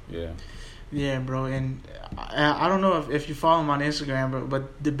 You know? Yeah. Yeah, bro, and I don't know if you follow him on Instagram,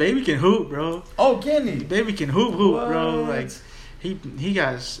 but the Baby can hoop, bro. Oh, can he? The Baby can hoop, bro. Like he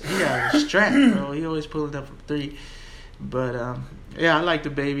got strapped, bro. He always pulling up from 3. But yeah, I like the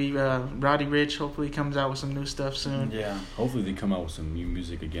Baby. Roddy Ricch hopefully comes out with some new stuff soon. Yeah. Hopefully they come out with some new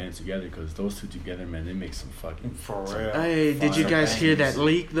music again together, because those two together, man, they make some fucking. For real. Hey, did you Fire guys hear bangers. that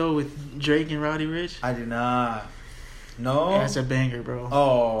leak though with Drake and Roddy Ricch? I did not. No? That's a banger, bro.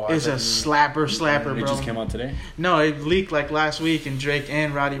 Oh. It's a slapper, It bro. just came out today. No, it leaked like last week, and Drake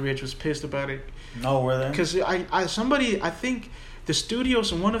and Roddy Ricch was pissed about it. No, were they? Because I think the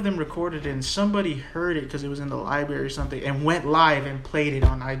studios and one of them recorded it, and somebody heard it because it was in the library or something, and went live and played it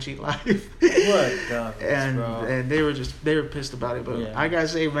on IG Live. What? Dumb, and bro. and they were pissed about it. But Yeah. I gotta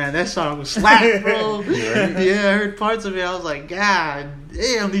say, man, that song was slap, bro. Yeah. Yeah, I heard parts of it. I was like, God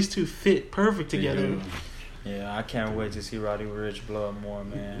damn, these two fit perfect together. Yeah. Yeah, I can't wait to see Roddy Ricch blow up more,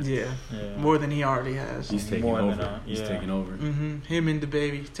 man. Yeah, Yeah. more than he already has. He's taking More than over. that, He's yeah. taking over. Him and the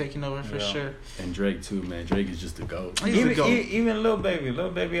Baby taking over for Yeah. sure. And Drake too, man. Drake is just the GOAT. He's the GOAT. Even Lil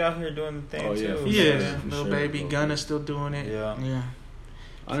Baby out here doing the thing Oh, yeah, too. for Yeah, sure, for Lil sure. Baby, Lil Gunna Baby. still doing it. Yeah. Yeah.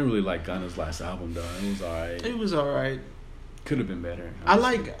 I didn't really like Gunna's last album though. It was alright. It was alright. Could have been better. I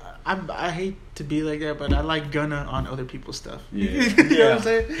honestly. I hate to be like that, but I like Gunna on other people's stuff. Yeah. You know what I'm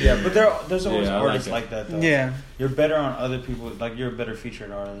saying? Yeah, but there's always Yeah, I like artists it. like that though. Yeah. You're better on other people. Like you're a better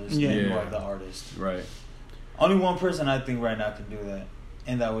featured artist Yeah. than you Yeah. are the artist. Right. Only one person I think right now can do that,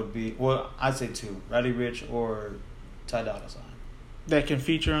 and that would be I'd say two: Roddy Ricch or Ty Dolla $ign. That can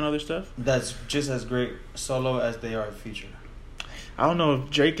feature on other stuff. That's just as great solo as they are feature. I don't know if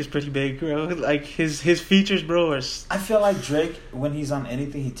Drake is pretty big, bro. Like his features, bro, are I feel like Drake, when he's on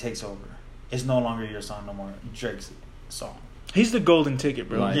anything, he takes over. It's no longer your song no more. Drake's song. he's the golden ticket,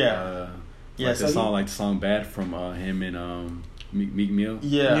 bro. Like, Yeah. Yeah, Like so the song, he- like the song "Bad" from him and Meek Mill.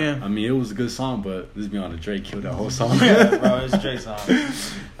 Yeah. Yeah. I mean, it was a good song, but let's be honest, Drake killed that whole song. Yeah, bro, it's Drake's song.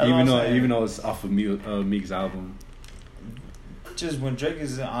 That's what I'm saying. even though it's off of Meek's album. Just when Drake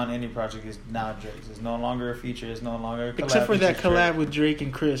is on any project, it's now Drake's. It's no longer a feature. It's no longer a collab. Except for it's that just Drake. collab with Drake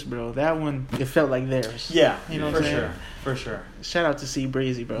and Chris, bro. That one, it felt like theirs. Yeah, You know what for I'm saying? sure. For sure. Shout out to C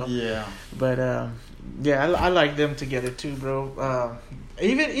Brazy, bro. Yeah. But yeah, I like them together too, bro.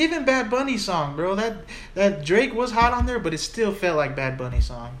 Even Bad Bunny song, bro. That Drake was hot on there, but it still felt like Bad Bunny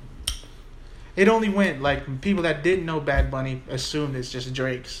song. It only went like people that didn't know Bad Bunny assumed it's just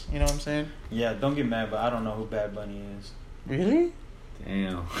Drake's. You know what I'm saying? Yeah, don't get mad, but I don't know who Bad Bunny is. Really?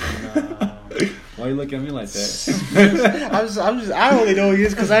 Damn. No. Why you look at me like that? I only know who he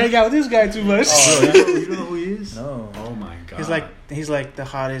is because I ain't got with this guy too much. Oh, You don't know who he is? No. Oh my god. He's like the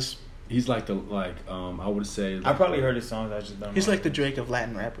hottest. He's like I would say. I probably heard his songs. I just don't know. He's like the Drake of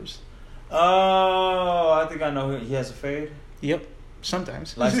Latin rappers. Oh, I think I know who he has a fade. Yep.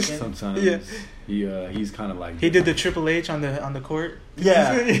 Sometimes. Light skin? Sometimes. Yeah. He's kind of like. He did the Triple H on the court.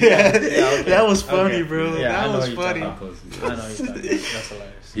 Yeah. yeah. okay. That was funny, Okay. bro. Yeah, I that know was who you're funny. talking I know he's talking about. That's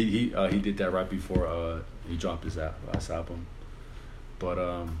hilarious. He did that right before he dropped his last album.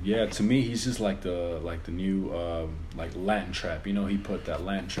 But yeah, to me he's just like the new like Latin trap. You know, he put that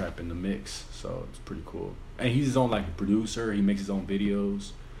Latin trap in the mix, so it's pretty cool. And he's his own like producer. He makes his own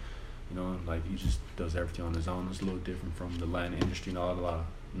videos. You know, like he just does everything on his own. It's a little different from the Latin industry. Not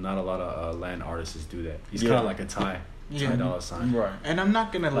a lot of Latin artists do that. He's kind of like a Ty Dolla $ign. Right. And I'm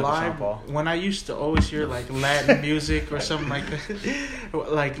not gonna Like a lie, Sean Paul. when I used to always hear like Latin music or something like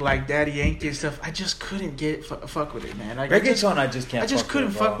that, like Daddy Yankee and stuff, I just couldn't fuck with it, man. Like, Reggaeton, I just can't. I just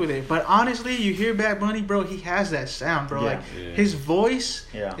couldn't fuck with it. But honestly, you hear Bad Bunny, bro, he has that sound, bro. Yeah. Like Yeah. his voice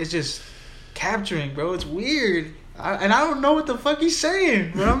Yeah. is just capturing, bro. It's weird. And I don't know what the fuck he's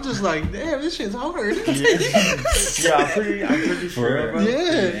saying, but I'm just like, damn, this shit's hard. Yeah, I'm pretty sure. real, Bro.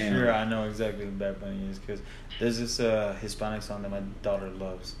 Yeah. Pretty sure I know exactly who Bad Bunny is because there's this Hispanic song that my daughter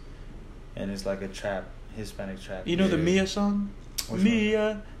loves, and it's like a Hispanic trap. You know the Yeah. Mia song? Which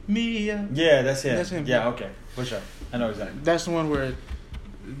Mia. Yeah, that's him. That's him. Yeah, okay, for sure. I know exactly. That's the one where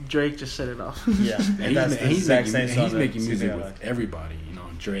Drake just set it off. Yeah, And that's the exact same song. he's that making music CCL with likes. everybody. You know,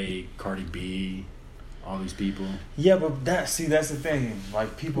 Drake, Cardi B, all these people. Yeah, but that's the thing.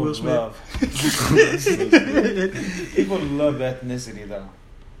 Like people Will Smith. love. People love ethnicity though.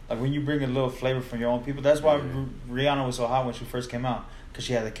 Like when you bring a little flavor from your own people. That's why Yeah. Rihanna was so hot when she first came out because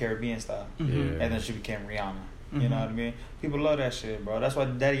she had the Caribbean style, Mhm. Yeah. and then she became Rihanna. You Mhm. know what I mean? People love that shit, bro. That's why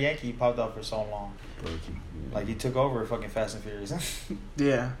Daddy Yankee popped up for so long. Like he took over fucking Fast and Furious.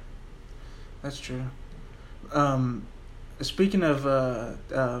 Yeah, that's true. Speaking of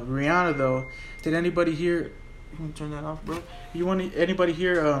Rihanna, though, did anybody hear? You want to turn that off, bro? Anybody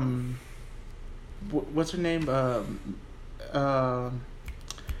hear? What's her name?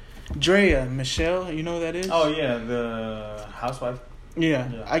 Drea Michelle. You know who that is? Oh yeah, the housewife. Yeah.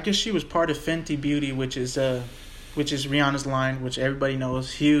 Yeah. I guess she was part of Fenty Beauty, which is Rihanna's line, which everybody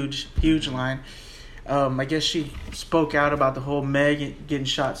knows, huge line. I guess she spoke out about the whole Meg getting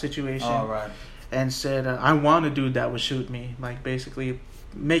shot situation. Oh right. And said, I want a dude that would shoot me. Like, basically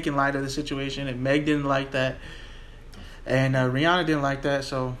making light of the situation. And Meg didn't like that. And Rihanna didn't like that.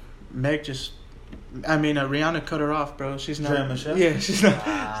 So Rihanna cut her off, bro. She's Drea not. Michelle? Yeah, she's not.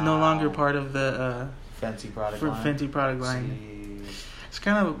 She's no Wow. longer part of the Fenty product line. Fenty product line. Jeez. It's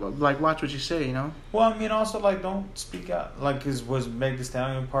kind of like, watch what you say, you know? Well, I mean, also like don't speak out. Like, was Meg Thee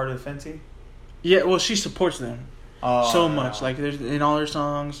Stallion part of Fenty? Yeah, well, she supports them so yeah. much. Like, there's in all her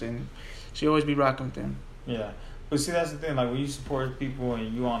songs, and she always be rocking with them. Yeah, but see, that's the thing. Like when you support people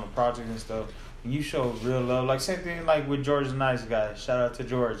and you on a project and stuff, when you show real love. Like same thing like with George the Nice Guy. Shout out to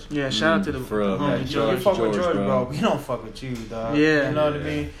George. Yeah, shout out to the For real, homie man. George. You fuck with George, George, bro. bro. We don't fuck with you, dog. Yeah. You know what I Yeah.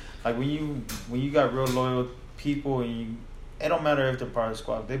 mean? Like when you got real loyal people and it don't matter if they're part of the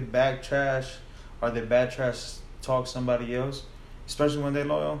squad. If they back trash or they bad trash talk somebody else, especially when they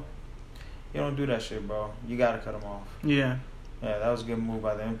loyal. You don't do that shit, bro. You gotta cut them off. Yeah. Yeah, that was a good move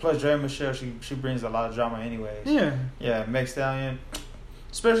by them. Plus, Dre Michelle, she brings a lot of drama anyways. Yeah. Yeah, Meg Stallion,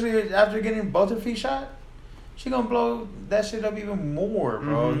 especially after getting both her feet shot, she gonna blow that shit up even more,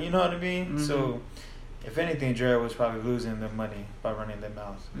 bro. Mhm. You know what I mean? Mhm. So, if anything, Dre was probably losing their money by running their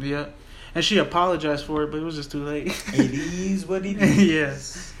mouth. Yeah. And she apologized for it, but it was just too late. It is what it is.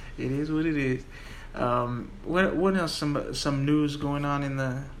 Yes, it is what it is. What else? Some news going on in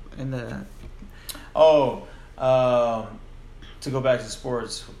the. Oh, to go back to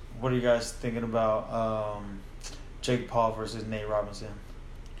sports, what are you guys thinking about Jake Paul versus Nate Robinson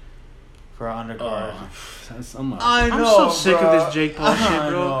for our undercard? I'm so sick of this Jake Paul shit, I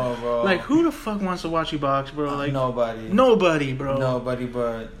bro. know, bro. Like, who the fuck wants to watch you box, bro? Like, nobody, bro. Nobody,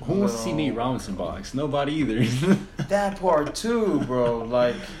 but who wants to see Nate Robinson box? Nobody either. That part too, bro.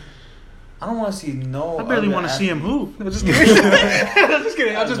 Like, I don't want to see no. I barely want to see him hoop. I'm just kidding. I'm just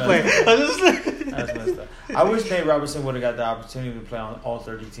kidding. I'm just playing. That's messed up. I wish Nate Robinson would have got the opportunity to play on all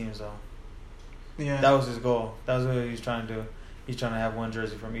 30 teams, though. Yeah. That was his goal. That was what he was trying to do. He's trying to have one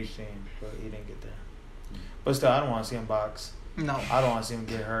jersey from each team, but he didn't get there. But still, I don't want to see him box. No. I don't want to see him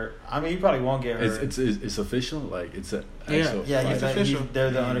get hurt. I mean, he probably won't get hurt. It's official. Like it's a Yeah. Yeah, It's official.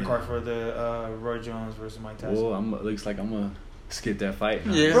 they're the undercard for the Roy Jones versus Mike Tyson. Well, looks like I'm gonna skip that fight.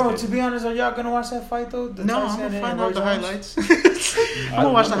 Yeah. Bro, to be honest, are y'all gonna watch that fight though? No, I'm gonna find out the highlights. I'm gonna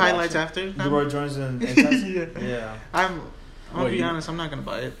watch the highlights after. The Roy Jones and Tyson. Yeah. I'm gonna be honest. I'm not gonna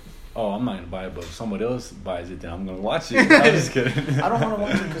buy it. Oh, I'm not gonna buy it, but if somebody else buys it, then I'm gonna watch it. I'm just kidding. I don't want to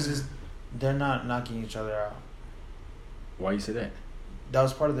watch it because they're not knocking each other out. Why you say that? That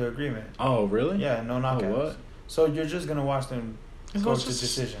was part of the agreement. Oh, really? Yeah, no knockouts. Oh, what? So you're just gonna watch them go to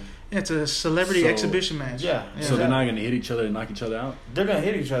decision. Yeah, it's a celebrity exhibition match. Yeah. So they're not gonna hit each other and knock each other out? They're gonna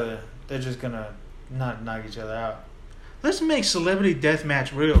hit each other. They're just gonna not knock each other out. Let's make celebrity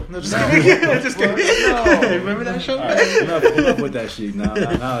deathmatch real. No, just kidding. Just kidding. No. Remember that show? All right, enough with that shit. Now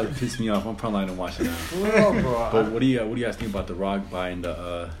it pissed me off. I'm probably not gonna watch it now. Bro. But what do you guys think about The Rock buying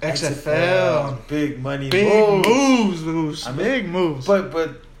the? XFL. Big money. Big moves. I mean, big moves.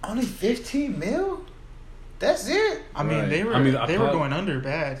 But only 15 mil? That's it? I mean, Right. they were going under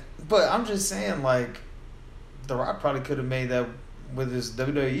bad. But I'm just saying, like, The Rock probably could have made that with his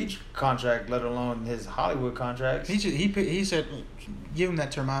WWE contract, let alone his Hollywood contracts. He said, give him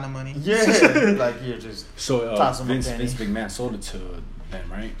that amount of money. Yeah, like you're just So toss him a Vince penny. McMahon sold it to them,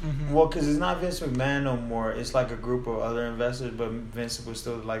 right? Mm-hmm. Well, because it's not Vince McMahon no more. It's like a group of other investors, but Vince was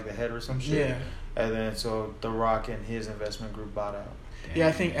still like the head or some shit. Yeah. And then so The Rock and his investment group bought out. Yeah,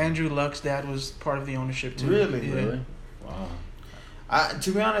 I think Andrew Luck's dad was part of the ownership too. Really? Yeah. Really? Wow.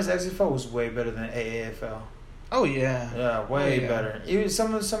 To be honest, XFL was way better than AAFL. Oh yeah. Yeah, way Oh, yeah. better. Even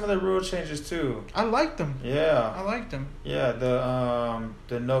some of the rule changes too. I liked them. Yeah. I liked them. Yeah,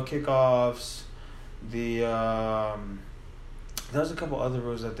 the no kickoffs, there's a couple other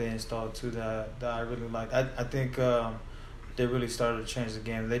rules that they installed too that I really like. I think they really started to change the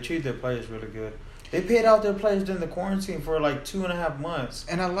game. They treat their players really good. They paid out their players during the quarantine for like 2.5 months,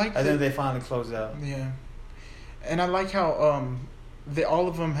 And I like and then they finally closed out. Yeah. And I like how all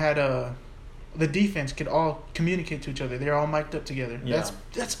of them had the defense could all communicate to each other. They're all mic'd up together. Yeah.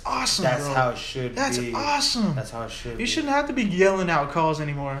 That's awesome, That's bro. how it should That's be. awesome. That's how it should be. You shouldn't have to be yelling out calls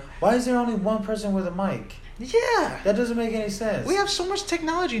anymore. Why is there only one person with a mic? Yeah. That doesn't make any sense. We have so much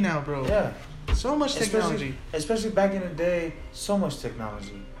technology now, bro. Yeah. So much technology. Especially back in the day, so much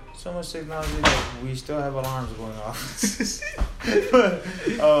technology. So much technology that we still have alarms going off.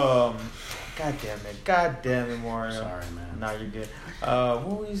 God damn it, Mario. Sorry, man. Nah, you're good.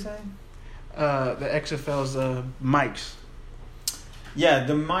 What were you saying? The XFL's mics. Yeah,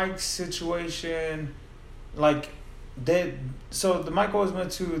 the mic situation, like so the mic always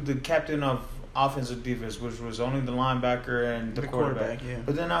went to the captain of offensive defense, which was only the linebacker and the quarterback. Yeah.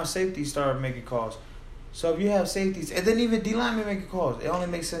 But then now safety started making calls. So if you have safeties, and then even D linemen making calls, it only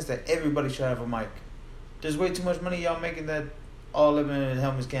makes sense that everybody should have a mic. There's way too much money y'all making that all living in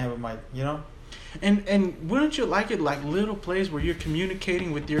helmets can't have a mic, you know? And wouldn't you like it like little plays where you're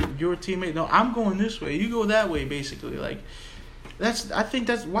communicating with your teammate? No, I'm going this way. You go that way, basically. Like I think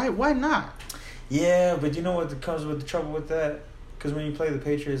that's why not? Yeah, but you know what comes with the trouble with that? Because when you play the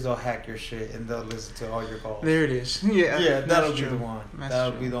Patriots, they'll hack your shit and they'll listen to all your calls. There it is. Yeah. Yeah, that'll that's be true. the one. That's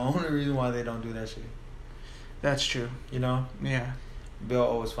That'll true. be the only reason why they don't do that shit. That's true. You know? Yeah. Bill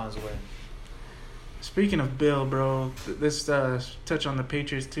always finds a way. Speaking of Bill, bro, let's touch on the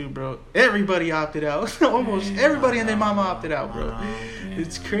Patriots too, bro. Everybody opted out. Almost everybody and their mama opted out, bro.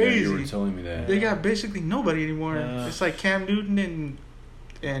 It's crazy. Yeah, you were telling me that. They got basically nobody anymore. Yeah. It's like Cam Newton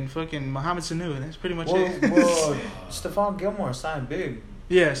and fucking Mohamed Sanu. That's pretty much Well, it. Stephon Gilmore signed big.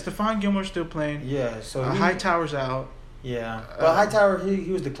 Yeah, Stephon Gilmore's still playing. Yeah, so Hightower's out. Yeah, but Hightower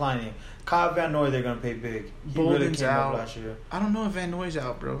he was declining. Kyle Van Noy they're gonna pay big. He really Bolden's came out up last year. I don't know if Van Noy's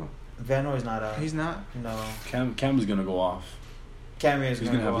out, bro. Van Noy's not out. He's not. No. Cam is gonna go off. Cammy is He's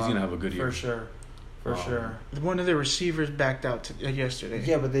gonna have a good year for sure. For sure. One of the receivers backed out yesterday.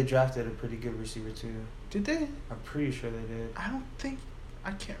 Yeah, but they drafted a pretty good receiver too. Did they? I'm pretty sure they did.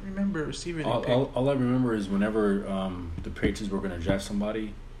 I can't remember a receiver they picked. All I remember is whenever the Patriots were gonna draft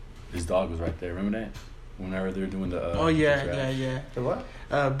somebody, his dog was right there. Remember that? Whenever they were doing the the draft. yeah. The what?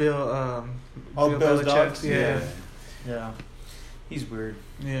 Bill. Bill's Belichick. dogs. Yeah. Yeah. He's weird.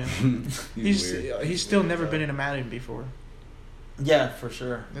 Yeah. He's weird. He's still never been in a Madden before. Yeah, for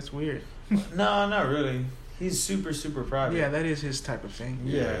sure. That's weird. No, not really. He's super, super private. Yeah, that is his type of thing.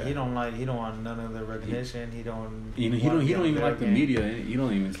 Yeah, he don't want none of the recognition. He don't even like the media. He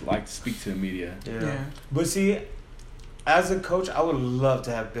don't even like to speak to the media. Yeah. But see, as a coach, I would love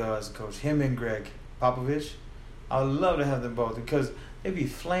to have Bill as a coach. Him and Greg Popovich. I would love to have them both because they be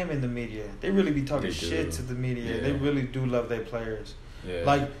flaming the media. They really be talking shit to the media. Yeah. They really do love their players. Yeah.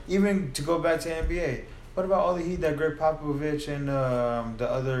 Like, even to go back to NBA, what about all the heat that Greg Popovich and the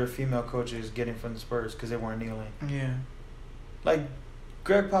other female coaches getting from the Spurs because they weren't kneeling? Yeah. Like,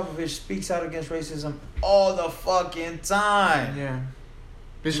 Greg Popovich speaks out against racism all the fucking time. Yeah.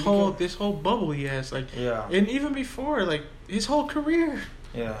 This whole bubble he has, like, Yeah. and even before, like, his whole career.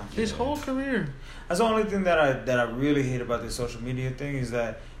 Yeah. His whole career. That's the only thing that I really hate about this social media thing is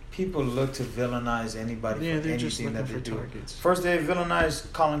that people look to villainize anybody for they're just anything looking that they for do. targets. First they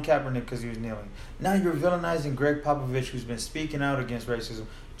villainized Colin Kaepernick because he was kneeling. Now you're villainizing Greg Popovich, who's been speaking out against racism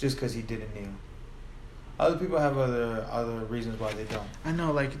just because he didn't kneel. Other people have other reasons why they don't. I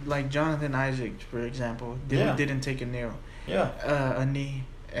know, like Jonathan Isaac, for example, didn't take a knee. Yeah. A knee,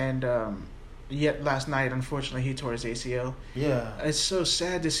 and yet last night, unfortunately, he tore his ACL. Yeah. It's so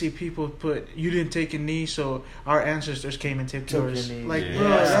sad to see people put, you didn't take a knee, so our ancestors came and took yours. Your knee. Like, Yeah. bro,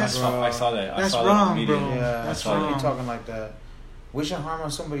 that's I saw that. That's I saw wrong, that bro. Yeah, That's why wrong. you talking like that. Wishing harm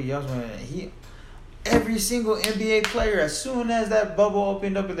on somebody else when every single NBA player, as soon as that bubble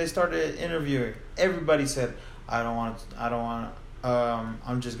opened up and they started interviewing, everybody said, I'm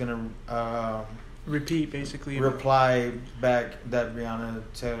just gonna repeat basically. reply back that Breonna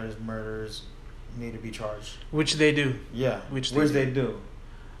Taylor's murderers need to be charged. Which they do. Yeah, Which they do.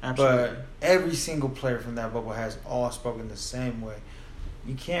 Absolutely. But every single player from that bubble has all spoken the same way.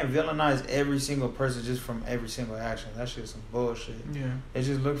 You can't villainize every single person just from every single action. That's just some bullshit. Yeah. They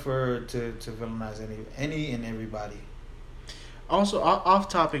just look to villainize any and everybody. Also, off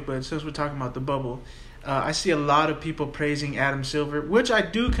topic, but since we're talking about the bubble, I see a lot of people praising Adam Silver, which I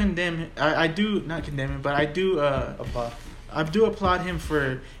do condemn. I do not condemn him, but I do. I do applaud him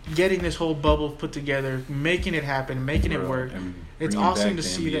for getting this whole bubble put together, making it happen, making it work. It's awesome to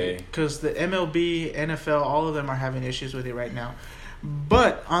see that because the MLB, NFL, all of them are having issues with it right now.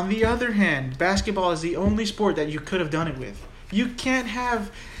 But on the other hand, basketball is the only sport that you could have done it with. You can't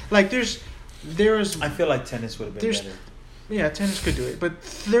have, like, there's. I feel like tennis would have been better. Yeah, tennis could do it, but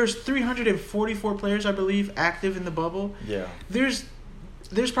there's 344 players, I believe, active in the bubble. Yeah. There's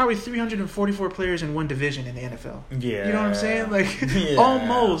probably 344 players in one division in the NFL. Yeah. You know what I'm saying? Like,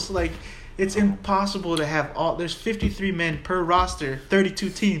 almost. Like, it's impossible to have all. There's 53 men per roster,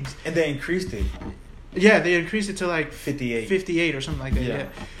 32 teams. And they increased it. Yeah, they increased it to like 58 or something like that. Yeah.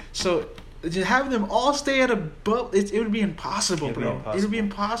 So to have them all stay at a bubble, it would be impossible, It would be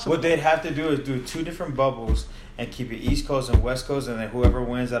impossible. What they'd have to do is do 2 different bubbles and keep it East Coast and West Coast, and then whoever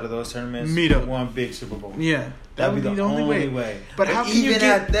wins out of those tournaments meet up one big Super Bowl. Yeah, that would be the only way. But how can even you get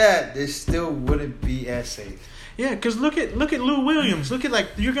at that? It still wouldn't be as safe. Yeah, because look at Lou Williams. Look at, like,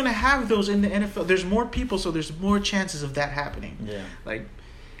 you're gonna have those in the NFL. There's more people, so there's more chances of that happening. Yeah, like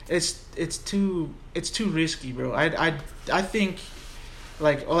it's too risky, bro. I think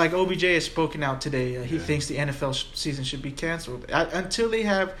like OBJ has spoken out today. He thinks the NFL season should be canceled until they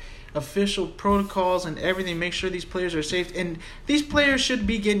have official protocols and everything. Make sure these players are safe, and these players should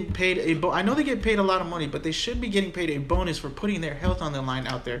be getting paid I know they get paid a lot of money, but they should be getting paid a bonus for putting their health on the line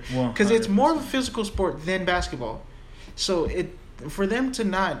out there, because it's more of a physical sport than basketball. So for them to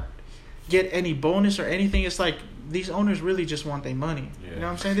not get any bonus or anything, it's like these owners really just want their money. Yeah. You know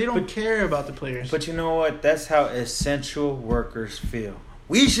what I'm saying? They don't care about the players. But you know what? That's how essential workers feel.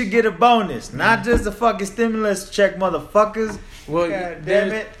 We should get a bonus, not just a fucking stimulus check, motherfuckers. Well, God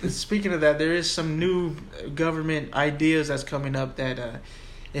damn it. Speaking of that, there is some new government ideas that's coming up that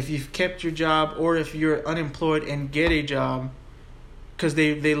if you've kept your job or if you're unemployed and get a job, because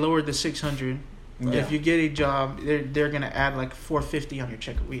they lowered the $600. Yeah. If you get a job, they're gonna add like $450 on your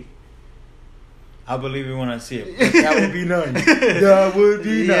check a week. I believe it when I see it. But that would be nice. That would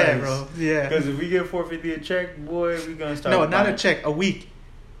be nice. Yeah, bro. Yeah. Because if we get $450 a check, boy, we gonna start. No, not a check. A week.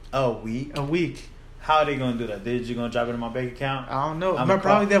 A week. A week. How are they gonna do that? They're just gonna drop it in my bank account? I don't know. I'ma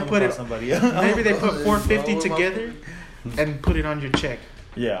Probably they'll put it. Somebody else. Maybe they put $450 together and put it on your check.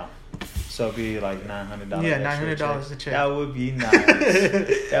 Yeah. So it'd be like $900. Yeah, $900 a check. That would be nice.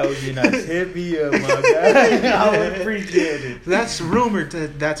 That would be nice. Hit me up, my guy. I would appreciate it. That's rumored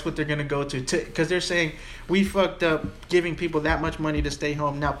that's what they're gonna go to, because they're saying we fucked up giving people that much money to stay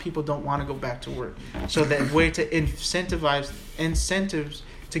home. Now people don't want to go back to work. So that way to incentives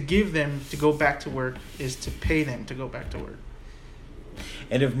to give them to go back to work is to pay them to go back to work.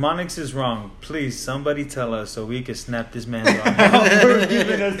 And if Monix is wrong, please somebody tell us so we can snap this man's arm for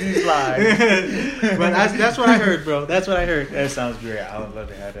giving us these lies. But that's what I heard, bro. That's what I heard. That sounds great. I would love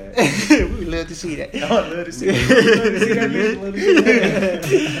to have that. We would love to see that. I would love to see that.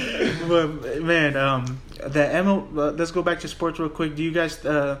 But man, the ML. Let's go back to sports real quick. Do you guys?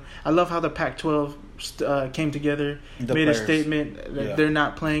 I love how the Pac-12 came together, made players. A statement that they're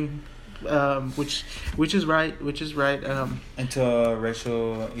not playing. Which is right. Until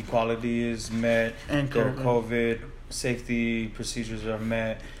racial equality is met and their COVID safety procedures are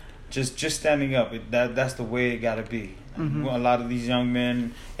met, just standing up. That's the way it gotta be. Mm-hmm. A lot of these young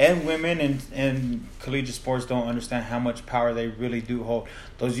men and women in collegiate sports don't understand how much power they really do hold.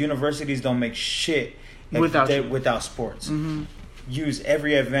 Those universities don't make shit without sports. Mm-hmm. Use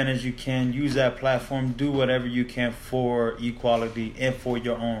every advantage you can. Use that platform. Do whatever you can for equality and for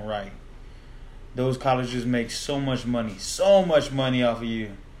your own right. Those colleges make so much money off of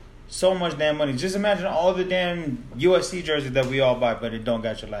you. So much damn money. Just imagine all the damn USC jerseys that we all buy, but it don't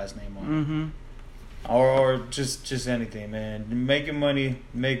got your last name on. Mm-hmm. Or just anything, man. Make your money,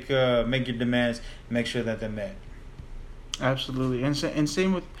 make your demands, make sure that they're met. Absolutely, and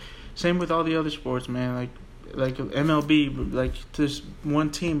same with all the other sports, man. Like MLB, like this one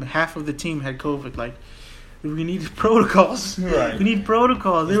team, half of the team had COVID, like. We need protocols. Right. We need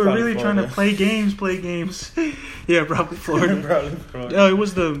protocols. They were really trying to play games. Yeah, probably Florida. No, it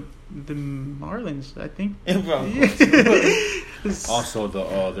was the Marlins, I think. Also,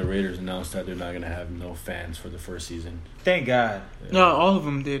 the Raiders announced that they're not going to have no fans for the first season. Thank God. No, all of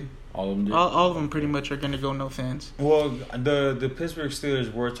them did. All of them did? All of them pretty much are going to go no fans. Well, the Pittsburgh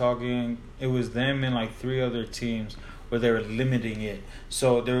Steelers were talking. It was them and like 3 other teams where they were limiting it.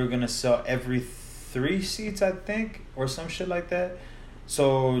 So they were going to sell every 3 seats, I think, or some shit like that.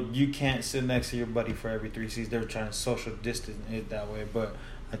 So you can't sit next to your buddy for every 3 seats. They were trying to social distance it that way, but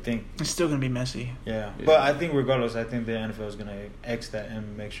I think it's still gonna be messy. Yeah, but I think regardless, I think the NFL is gonna X that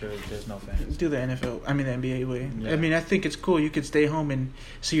and make sure that there's no fans. Do the NBA way. Yeah. I mean, I think it's cool. You could stay home and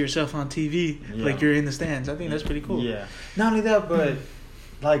see yourself on TV like you're in the stands. I think that's pretty cool. Yeah. Not only that, but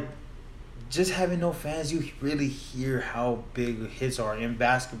like. Just having no fans, you really hear how big hits are in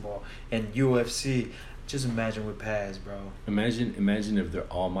basketball and UFC. Just imagine with pads, bro. Imagine if they're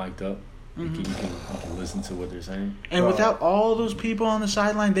all mic'd up. Mm-hmm. You can listen to what they're saying. And without all those people on the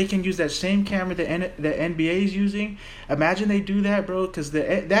sideline, they can use that same camera the NBA is using. Imagine they do that, bro, because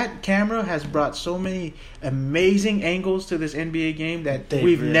that camera has brought so many amazing angles to this NBA game that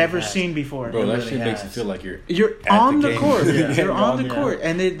we've never seen before. Bro, that shit makes it feel like you're on the court. Yeah. You're on the court.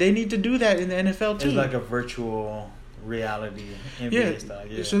 And they need to do that in the NFL, too. It's like a virtual reality NBA style.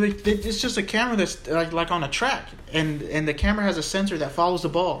 Yeah. So it's just a camera that's like on a track, and the camera has a sensor that follows the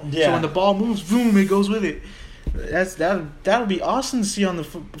ball. Yeah. So when the ball moves, boom, it goes with it. That'll be awesome to see on the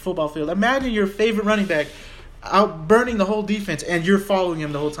football field. Imagine your favorite running back out burning the whole defense, and you're following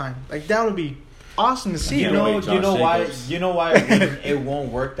him the whole time. Like that would be awesome to see. You know why it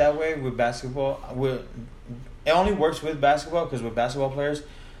won't work that way with basketball. It only works with basketball because with basketball players,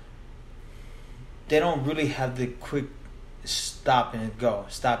 they don't really have the quick stop and go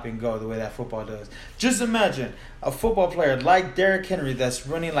the way that football does. Just imagine a football player like Derrick Henry that's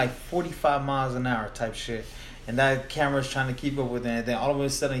running like 45 miles an hour type shit, and that camera's trying to keep up with it, and then all of a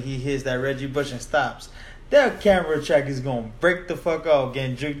sudden he hits that Reggie Bush and stops. That camera track is going to break the fuck off,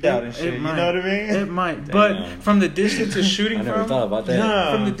 getting juked out and shit. You know what I mean? It might. Damn. But from the distance it's shooting I never thought about that.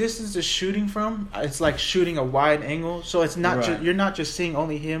 No. From the distance it's shooting from, it's like shooting a wide angle. So it's not you're not just seeing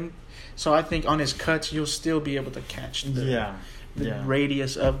only him. So I think on his cuts, you'll still be able to catch the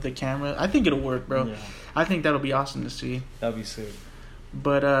radius of the camera. I think it'll work, bro. Yeah. I think that'll be awesome to see. That'll be sick.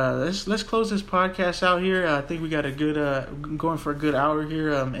 But let's close this podcast out here. I think we got a good going for a good hour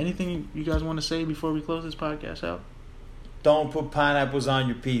here. Anything you guys want to say before we close this podcast out? Don't put pineapples on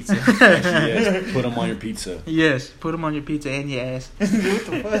your pizza. Yes, put them on your pizza. Yes, put them on your pizza and your ass. What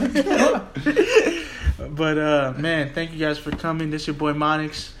the fuck? But man, thank you guys for coming. This is your boy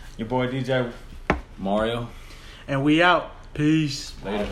Monix. Your boy DJ. Mario. And we out. Peace. Later.